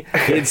on me,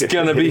 it's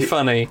going to be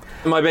funny.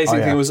 My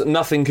basic thing was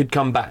nothing could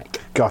come back.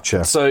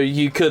 Gotcha. So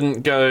you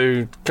couldn't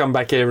come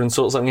back here and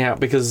sort something out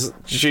because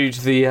due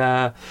to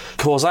the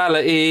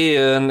causality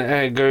and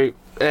it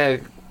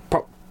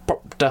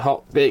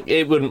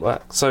wouldn't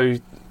work. So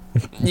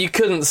you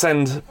couldn't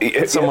send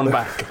someone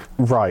back.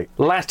 Right.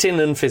 Latin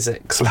and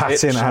physics.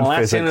 Latin and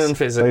physics.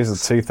 physics. Those are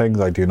two things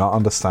I do not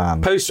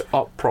understand.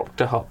 Post-op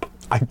proctor hop.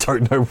 I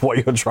don't know what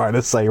you're trying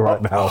to say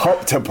right now.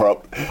 Hop to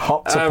prop.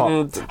 Hop to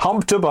pop.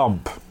 Hump to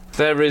bump.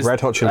 There is...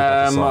 Red Hot Chili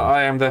Peppers song.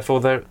 I am therefore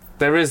there.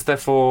 There is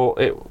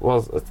therefore it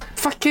was.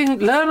 Fucking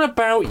learn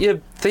about your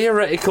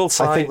theoretical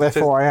science. I think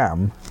therefore I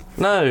am.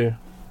 No.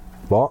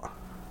 What?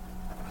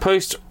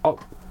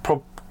 Post-op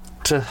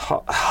to.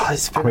 I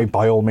mean,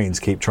 by all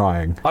means, keep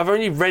trying. I've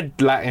only read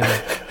Latin.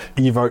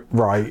 You vote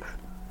right.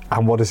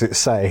 And what does it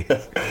say?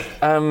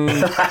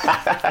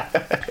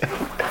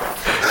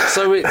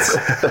 So it's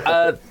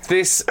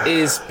this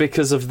is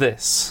because of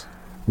this.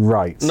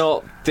 Right.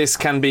 Not this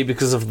can be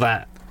because of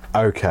that.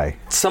 Okay.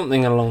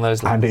 Something along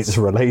those lines. And it's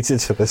related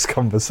to this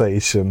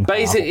conversation.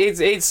 Basically,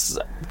 it's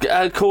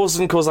cause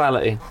and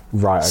causality.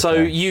 Right, okay. So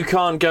you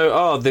can't go,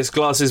 oh, this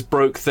glass is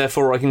broke,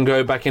 therefore I can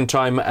go back in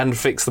time and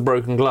fix the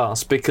broken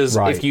glass. Because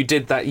if you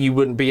did that,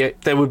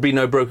 there would be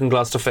no broken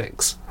glass to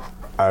fix.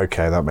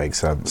 Okay, that makes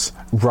sense.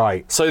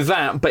 Right. So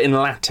that, but in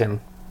Latin.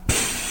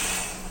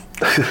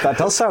 That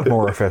does sound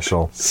more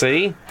official.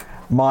 See?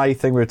 My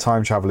thing with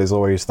time travel is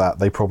always that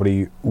they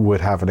probably would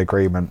have an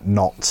agreement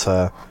not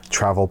to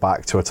travel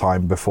back to a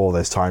time before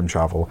there's time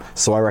travel.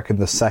 So I reckon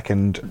the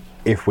second,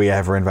 if we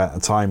ever invent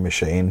a time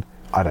machine,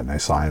 I don't know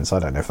science, I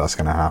don't know if that's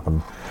going to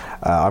happen.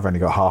 I've only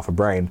got half a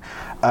brain.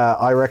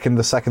 I reckon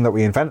the second that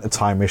we invent a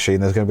time machine,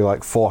 there's going to be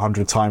like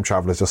 400 time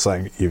travelers just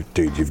saying,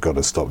 dude, you've got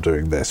to stop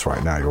doing this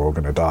right now, you're all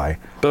going to die.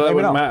 But that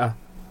wouldn't matter.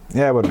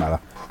 Yeah, it wouldn't matter.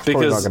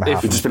 Because it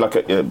would just be like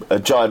a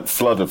giant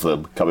flood of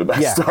them coming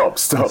back. Yeah. Stop.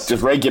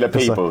 Just regular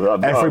people.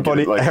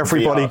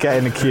 Everybody get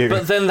in the queue.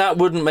 But then that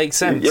wouldn't make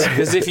sense.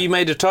 Because if you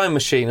made a time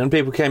machine and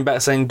people came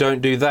back saying,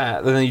 don't do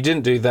that, then you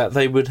didn't do that,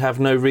 they would have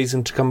no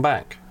reason to come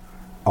back.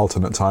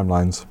 Alternate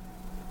timelines.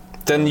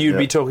 Then you'd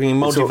be talking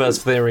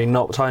multiverse theory,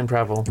 not time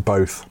travel.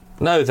 Both.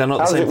 No, they're not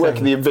the same thing. How does it work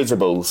in the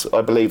Invisibles?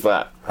 I believe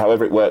that.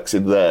 However it works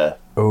in there.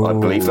 Ooh. I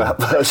believe that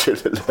version.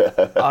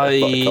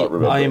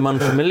 I am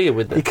unfamiliar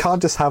with it. You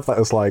can't just have that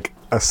as like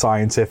a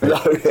scientific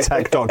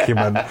tech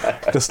document.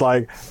 Just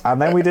like,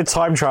 and then we did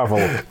time travel.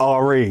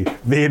 RE,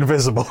 The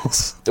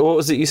Invisibles. What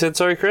was it you said,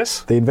 sorry,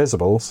 Chris? The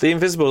Invisibles. The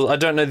Invisibles. I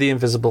don't know The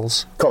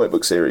Invisibles. Comic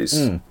book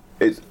series.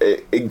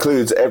 It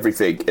includes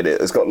everything in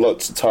it. It's got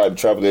lots of time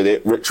travel in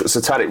it,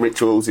 satanic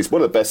rituals. It's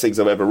one of the best things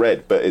I've ever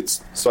read, but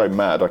it's so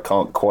mad I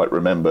can't quite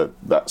remember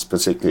that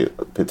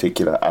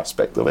particular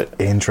aspect of it.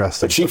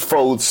 Interesting. But she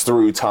folds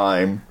through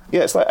time.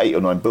 Yeah, it's like 8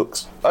 or 9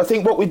 books. I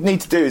think what we'd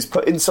need to do is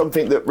put in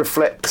something that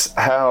reflects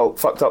how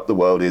fucked up the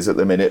world is at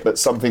the minute, but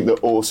something that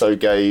also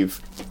gave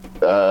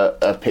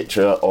a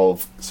picture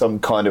of some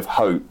kind of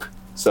hope.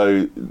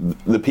 So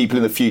the people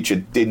in the future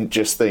didn't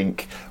just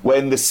think,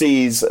 when the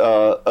seas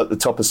are at the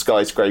top of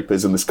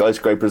skyscrapers and the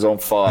skyscraper's on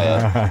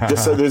fire,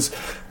 just so there's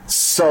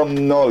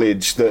some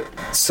knowledge that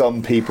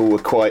some people were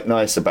quite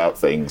nice about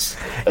things,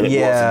 and it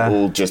wasn't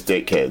all just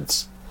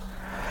dickheads.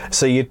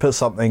 So you'd put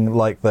something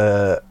like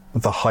the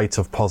height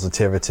of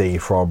positivity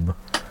from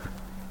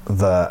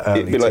the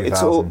early 2000s.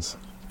 It's all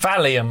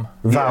Valium.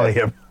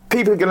 Yeah.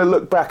 People are going to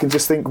look back and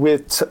just think we're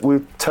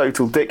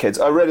total dickheads.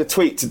 I read a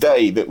tweet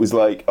today that was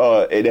like,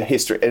 in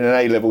an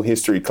A-level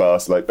history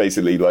class, like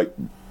basically like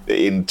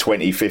in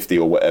 2050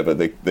 or whatever,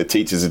 the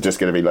teachers are just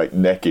going to be like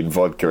necking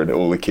vodka and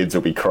all the kids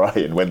will be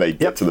crying when they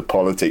get to the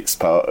politics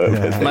part of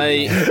it.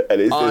 Mate,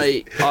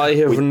 I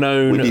have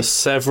known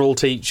several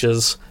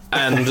teachers,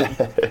 and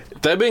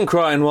they've been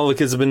crying while the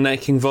kids have been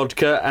necking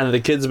vodka, and the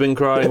kids have been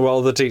crying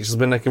while the teachers have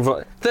been necking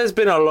vodka. There's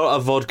been a lot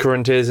of vodka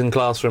and tears in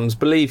classrooms,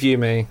 believe you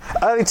me.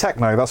 Early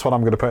techno, that's what I'm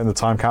going to put in the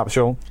time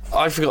capsule.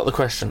 I forgot the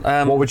question.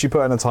 What would you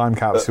put in a time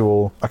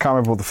capsule? I can't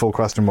remember what the full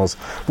question was.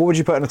 What would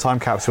you put in a time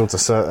capsule to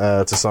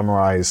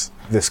summarise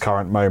this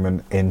current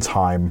moment in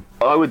time?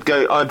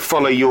 I'd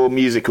follow your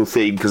musical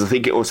theme, because I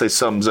think it also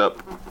sums up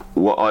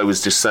what I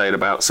was just saying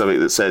about something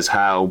that says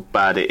how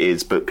bad it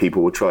is, but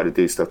people will try to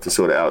do stuff to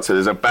sort it out. So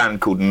there's a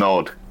band called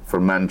Nod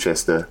from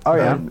Manchester. Oh,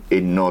 yeah.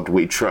 In Nod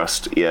We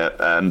Trust,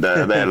 and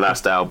their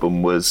last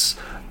album was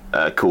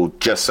called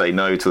Just Say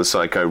No to the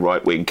Psycho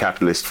Right-Wing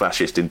Capitalist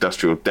Fascist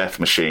Industrial Death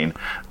Machine.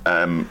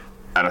 And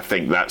I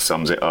think that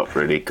sums it up,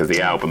 really, because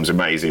the album's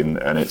amazing,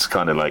 and it's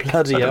kind of like,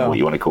 I don't know what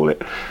you want to call it,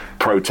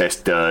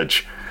 protest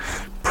dirge.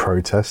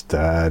 Protest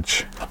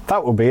dirge.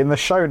 That will be in the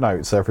show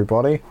notes,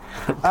 everybody.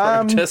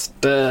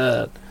 Protest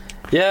dirge.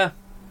 Yeah.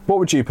 What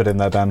would you put in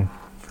there, Dan?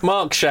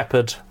 Mark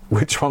Sheppard.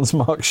 Which one's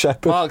Mark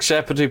Sheppard? Mark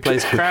Sheppard, who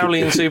plays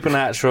Crowley in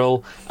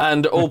Supernatural,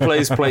 and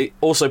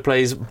also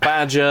plays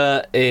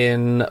Badger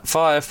in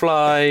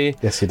Firefly.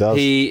 Yes, he does.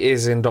 He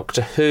is in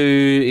Doctor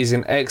Who. He's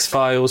in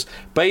X-Files.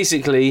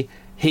 Basically,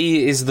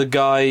 he is the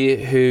guy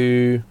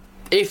who,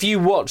 if you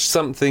watch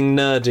something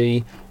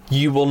nerdy,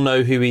 you will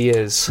know who he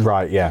is.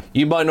 Right, yeah.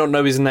 You might not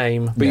know his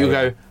name, but you'll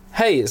go,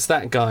 hey, it's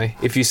that guy,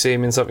 if you see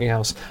him in something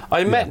else.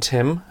 I met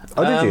him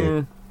did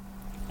you?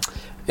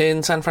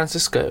 In San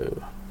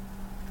Francisco,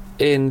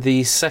 in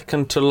the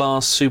second to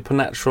last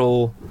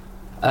Supernatural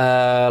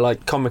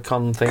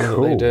Comic-Con thing that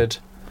they did.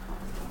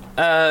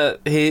 I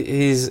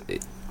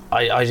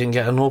didn't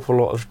get an awful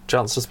lot of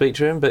chance to speak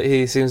to him, but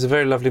he seems a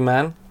very lovely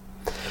man.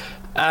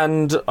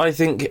 And I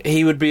think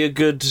he would be a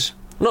good...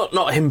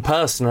 Not him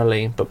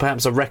personally, but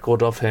perhaps a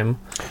record of him.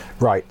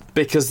 Right.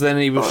 Because then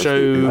he would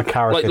show... A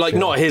caricature. Like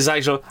not his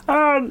actual...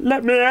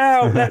 let me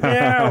out!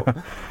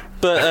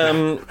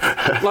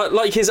 But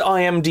like his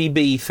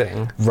IMDb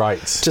thing. Right.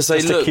 To say,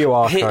 just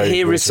look,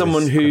 here is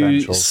someone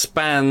who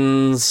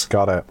spans...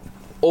 Got it.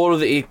 All of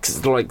the...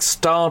 Like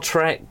Star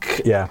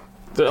Trek... Yeah.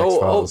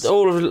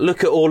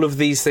 Look at all of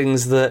these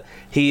things that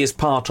he is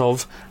part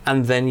of,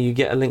 and then you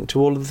get a link to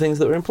all of the things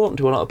that are important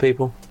to a lot of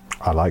people.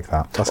 I like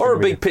that. Or a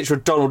big picture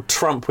of Donald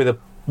Trump with a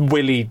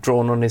willy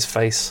drawn on his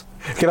face.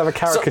 You could have a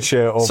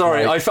caricature. Or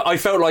sorry, like, I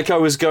felt like I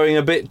was going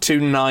a bit too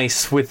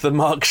nice with the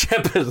Mark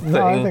Shepherd thing.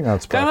 No, I think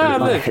that's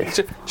perfect.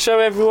 Look, show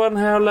everyone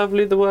how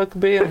lovely the work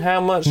will be and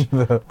how much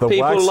the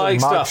people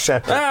like Mark stuff.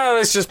 Shepherd.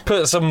 Let's just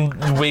put some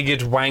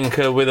wigged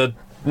wanker with a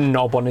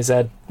knob on his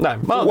head. No,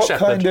 Mark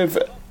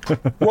Shepherd.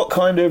 What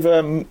kind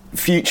of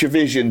future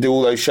vision do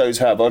all those shows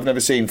have? I've never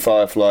seen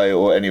Firefly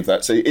or any of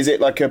that. So is it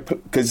like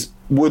because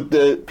would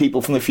the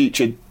people from the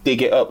future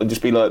dig it up and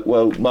just be like,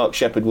 well, Mark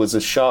Shepherd was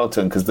a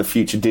charlatan because the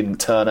future didn't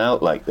turn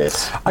out like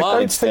this?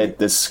 Instead,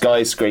 the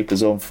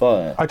skyscraper's on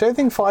fire. I don't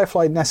think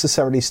Firefly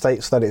necessarily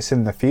states that it's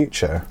in the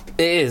future.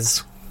 It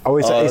is. Oh,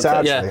 is it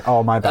actually? Yeah.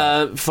 Oh, my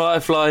bad.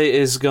 Firefly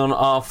is gone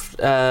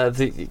after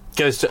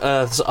goes to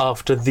Earth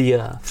after the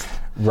Earth.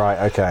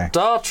 Right, okay.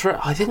 Star Trek.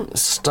 I think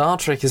Star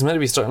Trek is meant to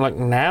be starting like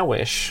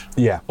now-ish.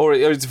 Yeah. Or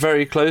it's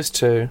very close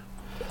to.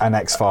 And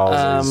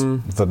X-Files is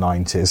the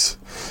 90s.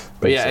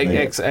 But yeah,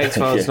 basically.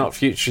 X-Files is not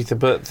future,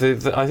 but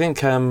I think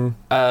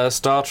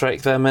Star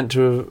Trek, they're meant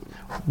to have...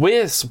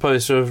 We're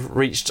supposed to have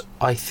reached,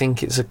 I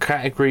think it's a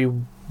Category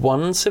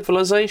 1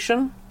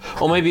 civilization?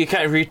 Or maybe a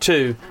Category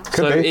 2.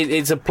 Could be.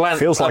 It's a planet...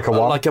 Feels like a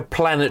 1. Like a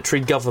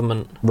planetary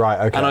government. Right,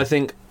 okay. And I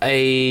think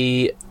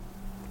a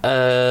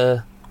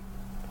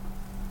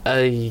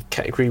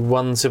Category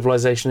 1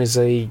 civilization is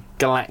a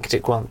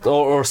galactic one,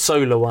 or a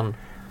solar one.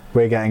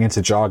 We're getting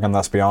into jargon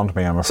that's beyond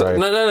me, I'm afraid.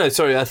 No,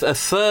 sorry.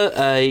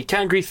 A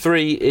Category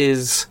 3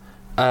 is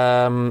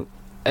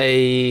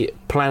a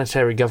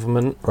planetary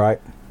government. Right.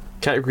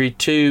 Category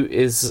 2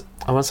 is,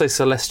 I want to say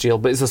celestial,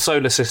 but it's a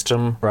solar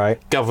system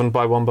governed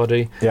by one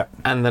body. Yeah.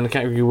 And then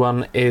Category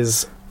 1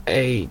 is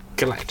a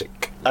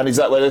galactic. And is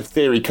that where the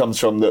theory comes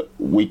from that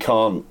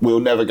we'll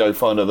never go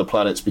find other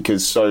planets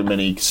because so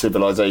many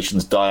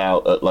civilizations die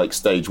out at like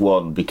stage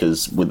 1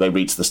 because when they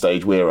reach the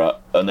stage we're at,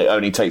 and it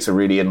only takes a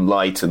really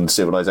enlightened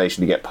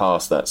civilization to get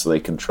past that so they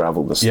can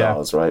travel the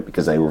stars, right?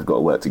 Because they all have got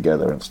to work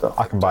together and stuff.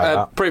 I can buy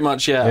that. Pretty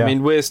much, yeah. I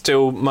mean, we're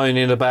still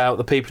moaning about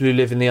the people who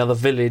live in the other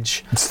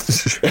village.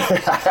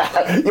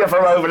 You're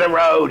from over the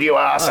road, you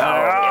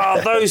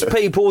arsehole. Those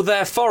people,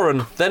 they're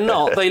foreign. They're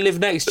not. They live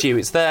next to you.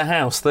 It's their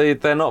house.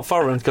 They're not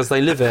foreign because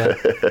they live here.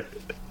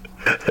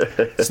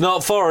 It's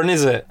not foreign,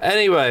 is it?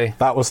 Anyway,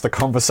 that was the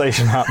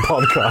Conversation Hat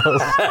podcast.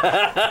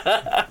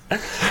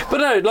 But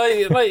no,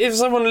 like if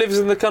someone lives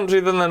in the country,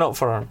 then they're not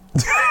foreign.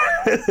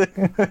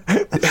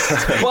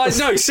 Well, no,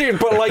 seriously,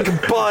 but like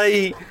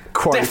by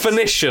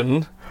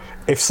definition,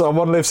 if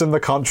someone lives in the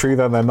country,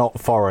 then they're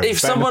not foreign. If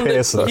someone,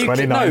 Pearson,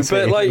 2019. No,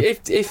 but like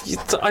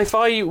if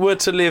I were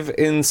to live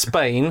in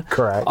Spain,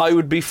 correct, I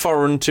would be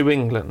foreign to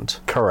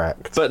England,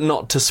 correct, but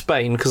not to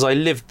Spain because I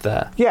lived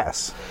there.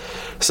 Yes.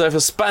 So if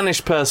a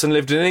Spanish person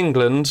lived in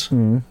England,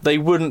 they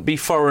wouldn't be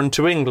foreign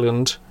to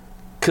England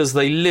because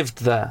they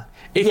lived there.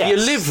 If you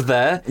live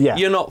there,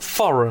 you're not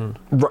foreign.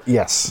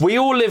 Yes. We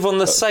all live on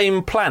the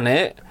same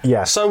planet.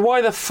 Yes. So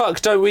why the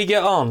fuck don't we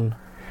get on?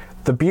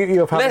 The beauty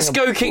of having... Let's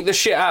go kick the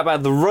shit out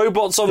about the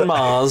robots on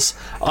Mars.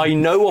 I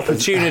know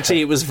Opportunity,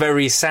 it was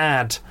very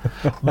sad.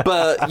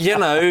 But, you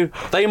know,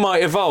 they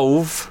might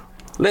evolve.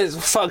 Let's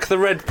fuck the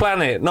red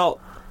planet, not...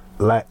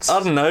 I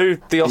don't know,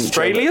 the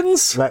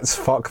Australians? Let's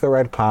fuck the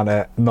red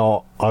planet,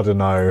 not, I don't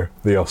know,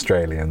 the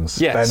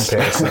Australians. Yes. Ben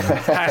Pearson.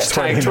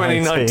 Hashtag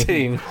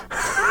 2019.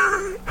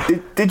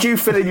 Did you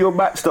fill in your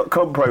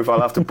Match.com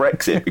profile after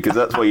Brexit? Because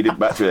that's why you didn't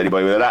match with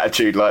anybody with an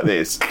attitude like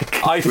this.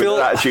 With an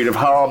attitude of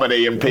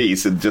harmony and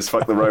peace and just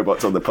fuck the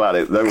robots on the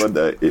planet. No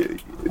wonder.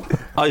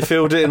 I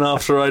filled it in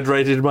after I'd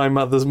raided my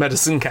mother's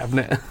medicine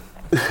cabinet.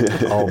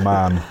 Oh,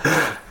 man.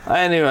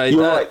 Anyway,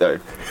 you're right though.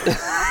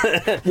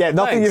 Yeah,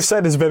 nothing you've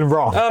said has been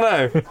wrong. Oh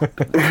no,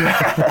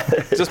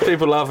 just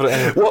people laughing at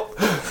him.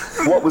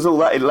 What was all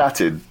that in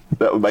Latin?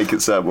 That would make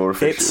it sound more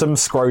official. It's some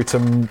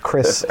scrotum,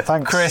 Chris.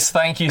 Thanks, Chris.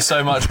 Thank you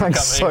so much for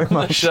coming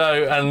on the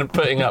show and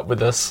putting up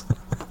with us.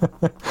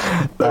 No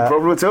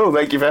problem at all.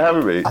 Thank you for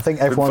having me. I think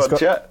everyone's got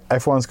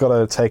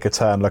to take a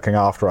turn looking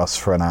after us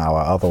for an hour.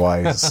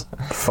 Otherwise,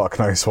 fuck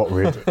knows what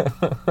we would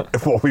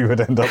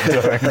end up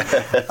doing.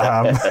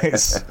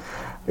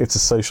 It's a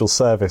social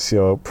service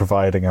you're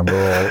providing, and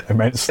we're all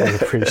immensely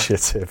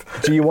appreciative.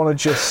 Do you want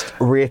to just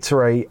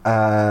reiterate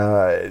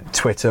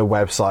Twitter,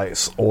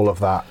 websites, all of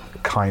that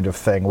kind of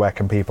thing? Where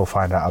can people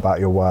find out about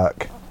your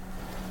work?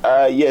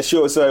 Yeah,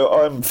 sure. So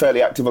I'm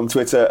fairly active on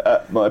Twitter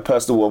at my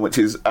personal one, which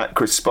is at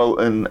Chris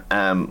Spalton.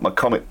 My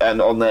comic,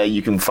 and on there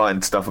you can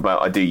find stuff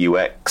about I do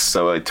UX.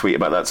 So I tweet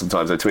about that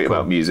sometimes. I tweet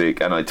about music,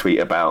 and I tweet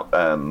about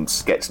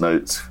sketch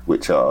notes,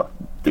 which are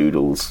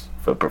doodles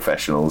for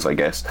professionals, I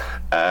guess.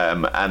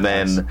 And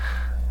then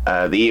the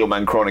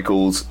Eelman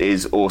Chronicles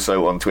is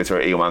also on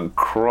Twitter at Eelman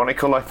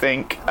Chronicle, I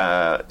think.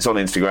 It's on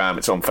Instagram,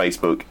 it's on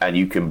Facebook, and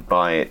you can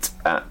buy it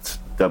at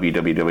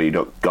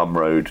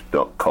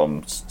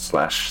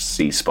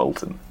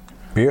www.gumroad.com/cspalton.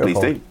 Beautiful. Please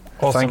do.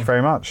 Awesome. Thank you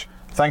very much.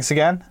 Thanks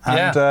again.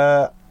 And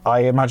I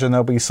imagine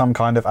there'll be some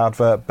kind of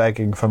advert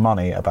begging for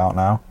money about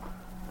now.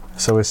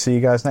 So we'll see you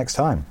guys next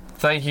time.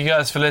 Thank you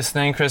guys for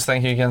listening. Chris,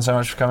 thank you again so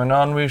much for coming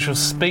on. We shall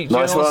speak to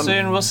you all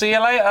soon. We'll see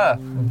you later.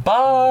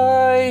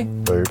 Bye.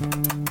 Boo.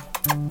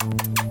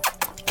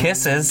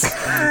 Kisses.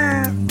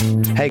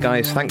 Hey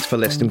guys, thanks for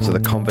listening to the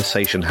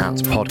Conversation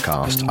Hats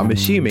podcast. I'm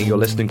assuming you're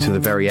listening to the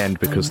very end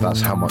because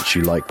that's how much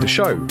you like the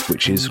show,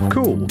 which is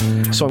cool.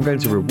 So I'm going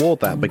to reward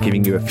that by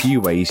giving you a few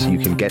ways you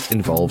can get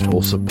involved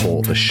or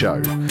support the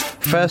show.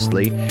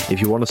 Firstly, if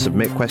you want to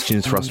submit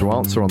questions for us to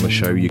answer on the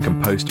show, you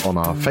can post on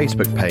our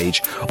Facebook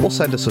page or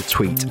send us a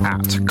tweet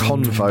at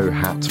Convo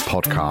Hat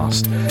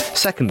Podcast.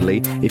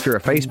 Secondly, if you're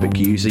a Facebook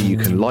user, you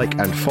can like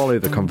and follow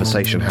the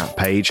Conversation Hat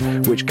page,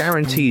 which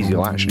guarantees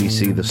you'll actually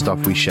see the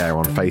stuff we share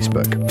on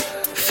Facebook.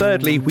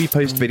 Thirdly, we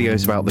post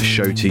videos about the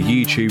show to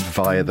YouTube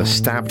via the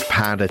Stabbed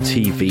Panda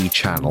TV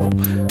channel,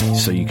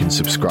 so you can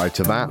subscribe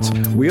to that.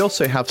 We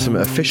also have some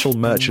official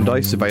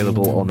merchandise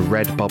available on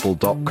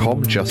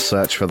redbubble.com. Just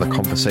search for the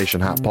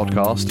Conversation Hat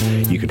podcast.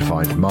 You can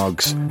find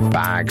mugs,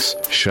 bags,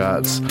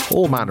 shirts,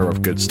 all manner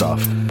of good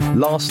stuff.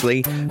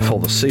 Lastly, for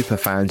the super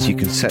fans, you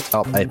can set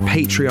up a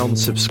Patreon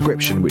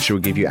subscription, which will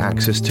give you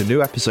access to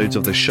new episodes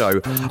of the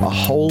show a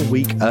whole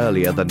week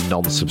earlier than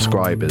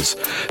non-subscribers.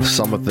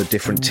 Some of the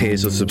different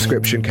tiers of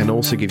subscription can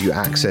also give you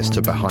access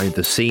to behind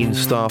the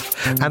scenes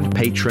stuff and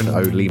patron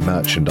only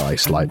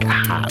merchandise like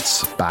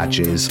hats,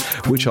 badges,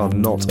 which are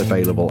not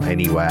available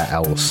anywhere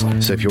else.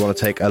 So if you want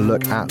to take a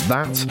look at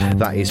that,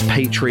 that is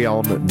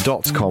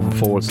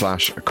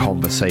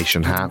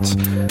patreon.com/conversation hat,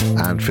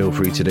 and feel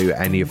free to do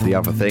any of the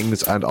other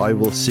things, and I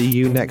will see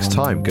you next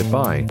time.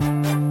 Goodbye.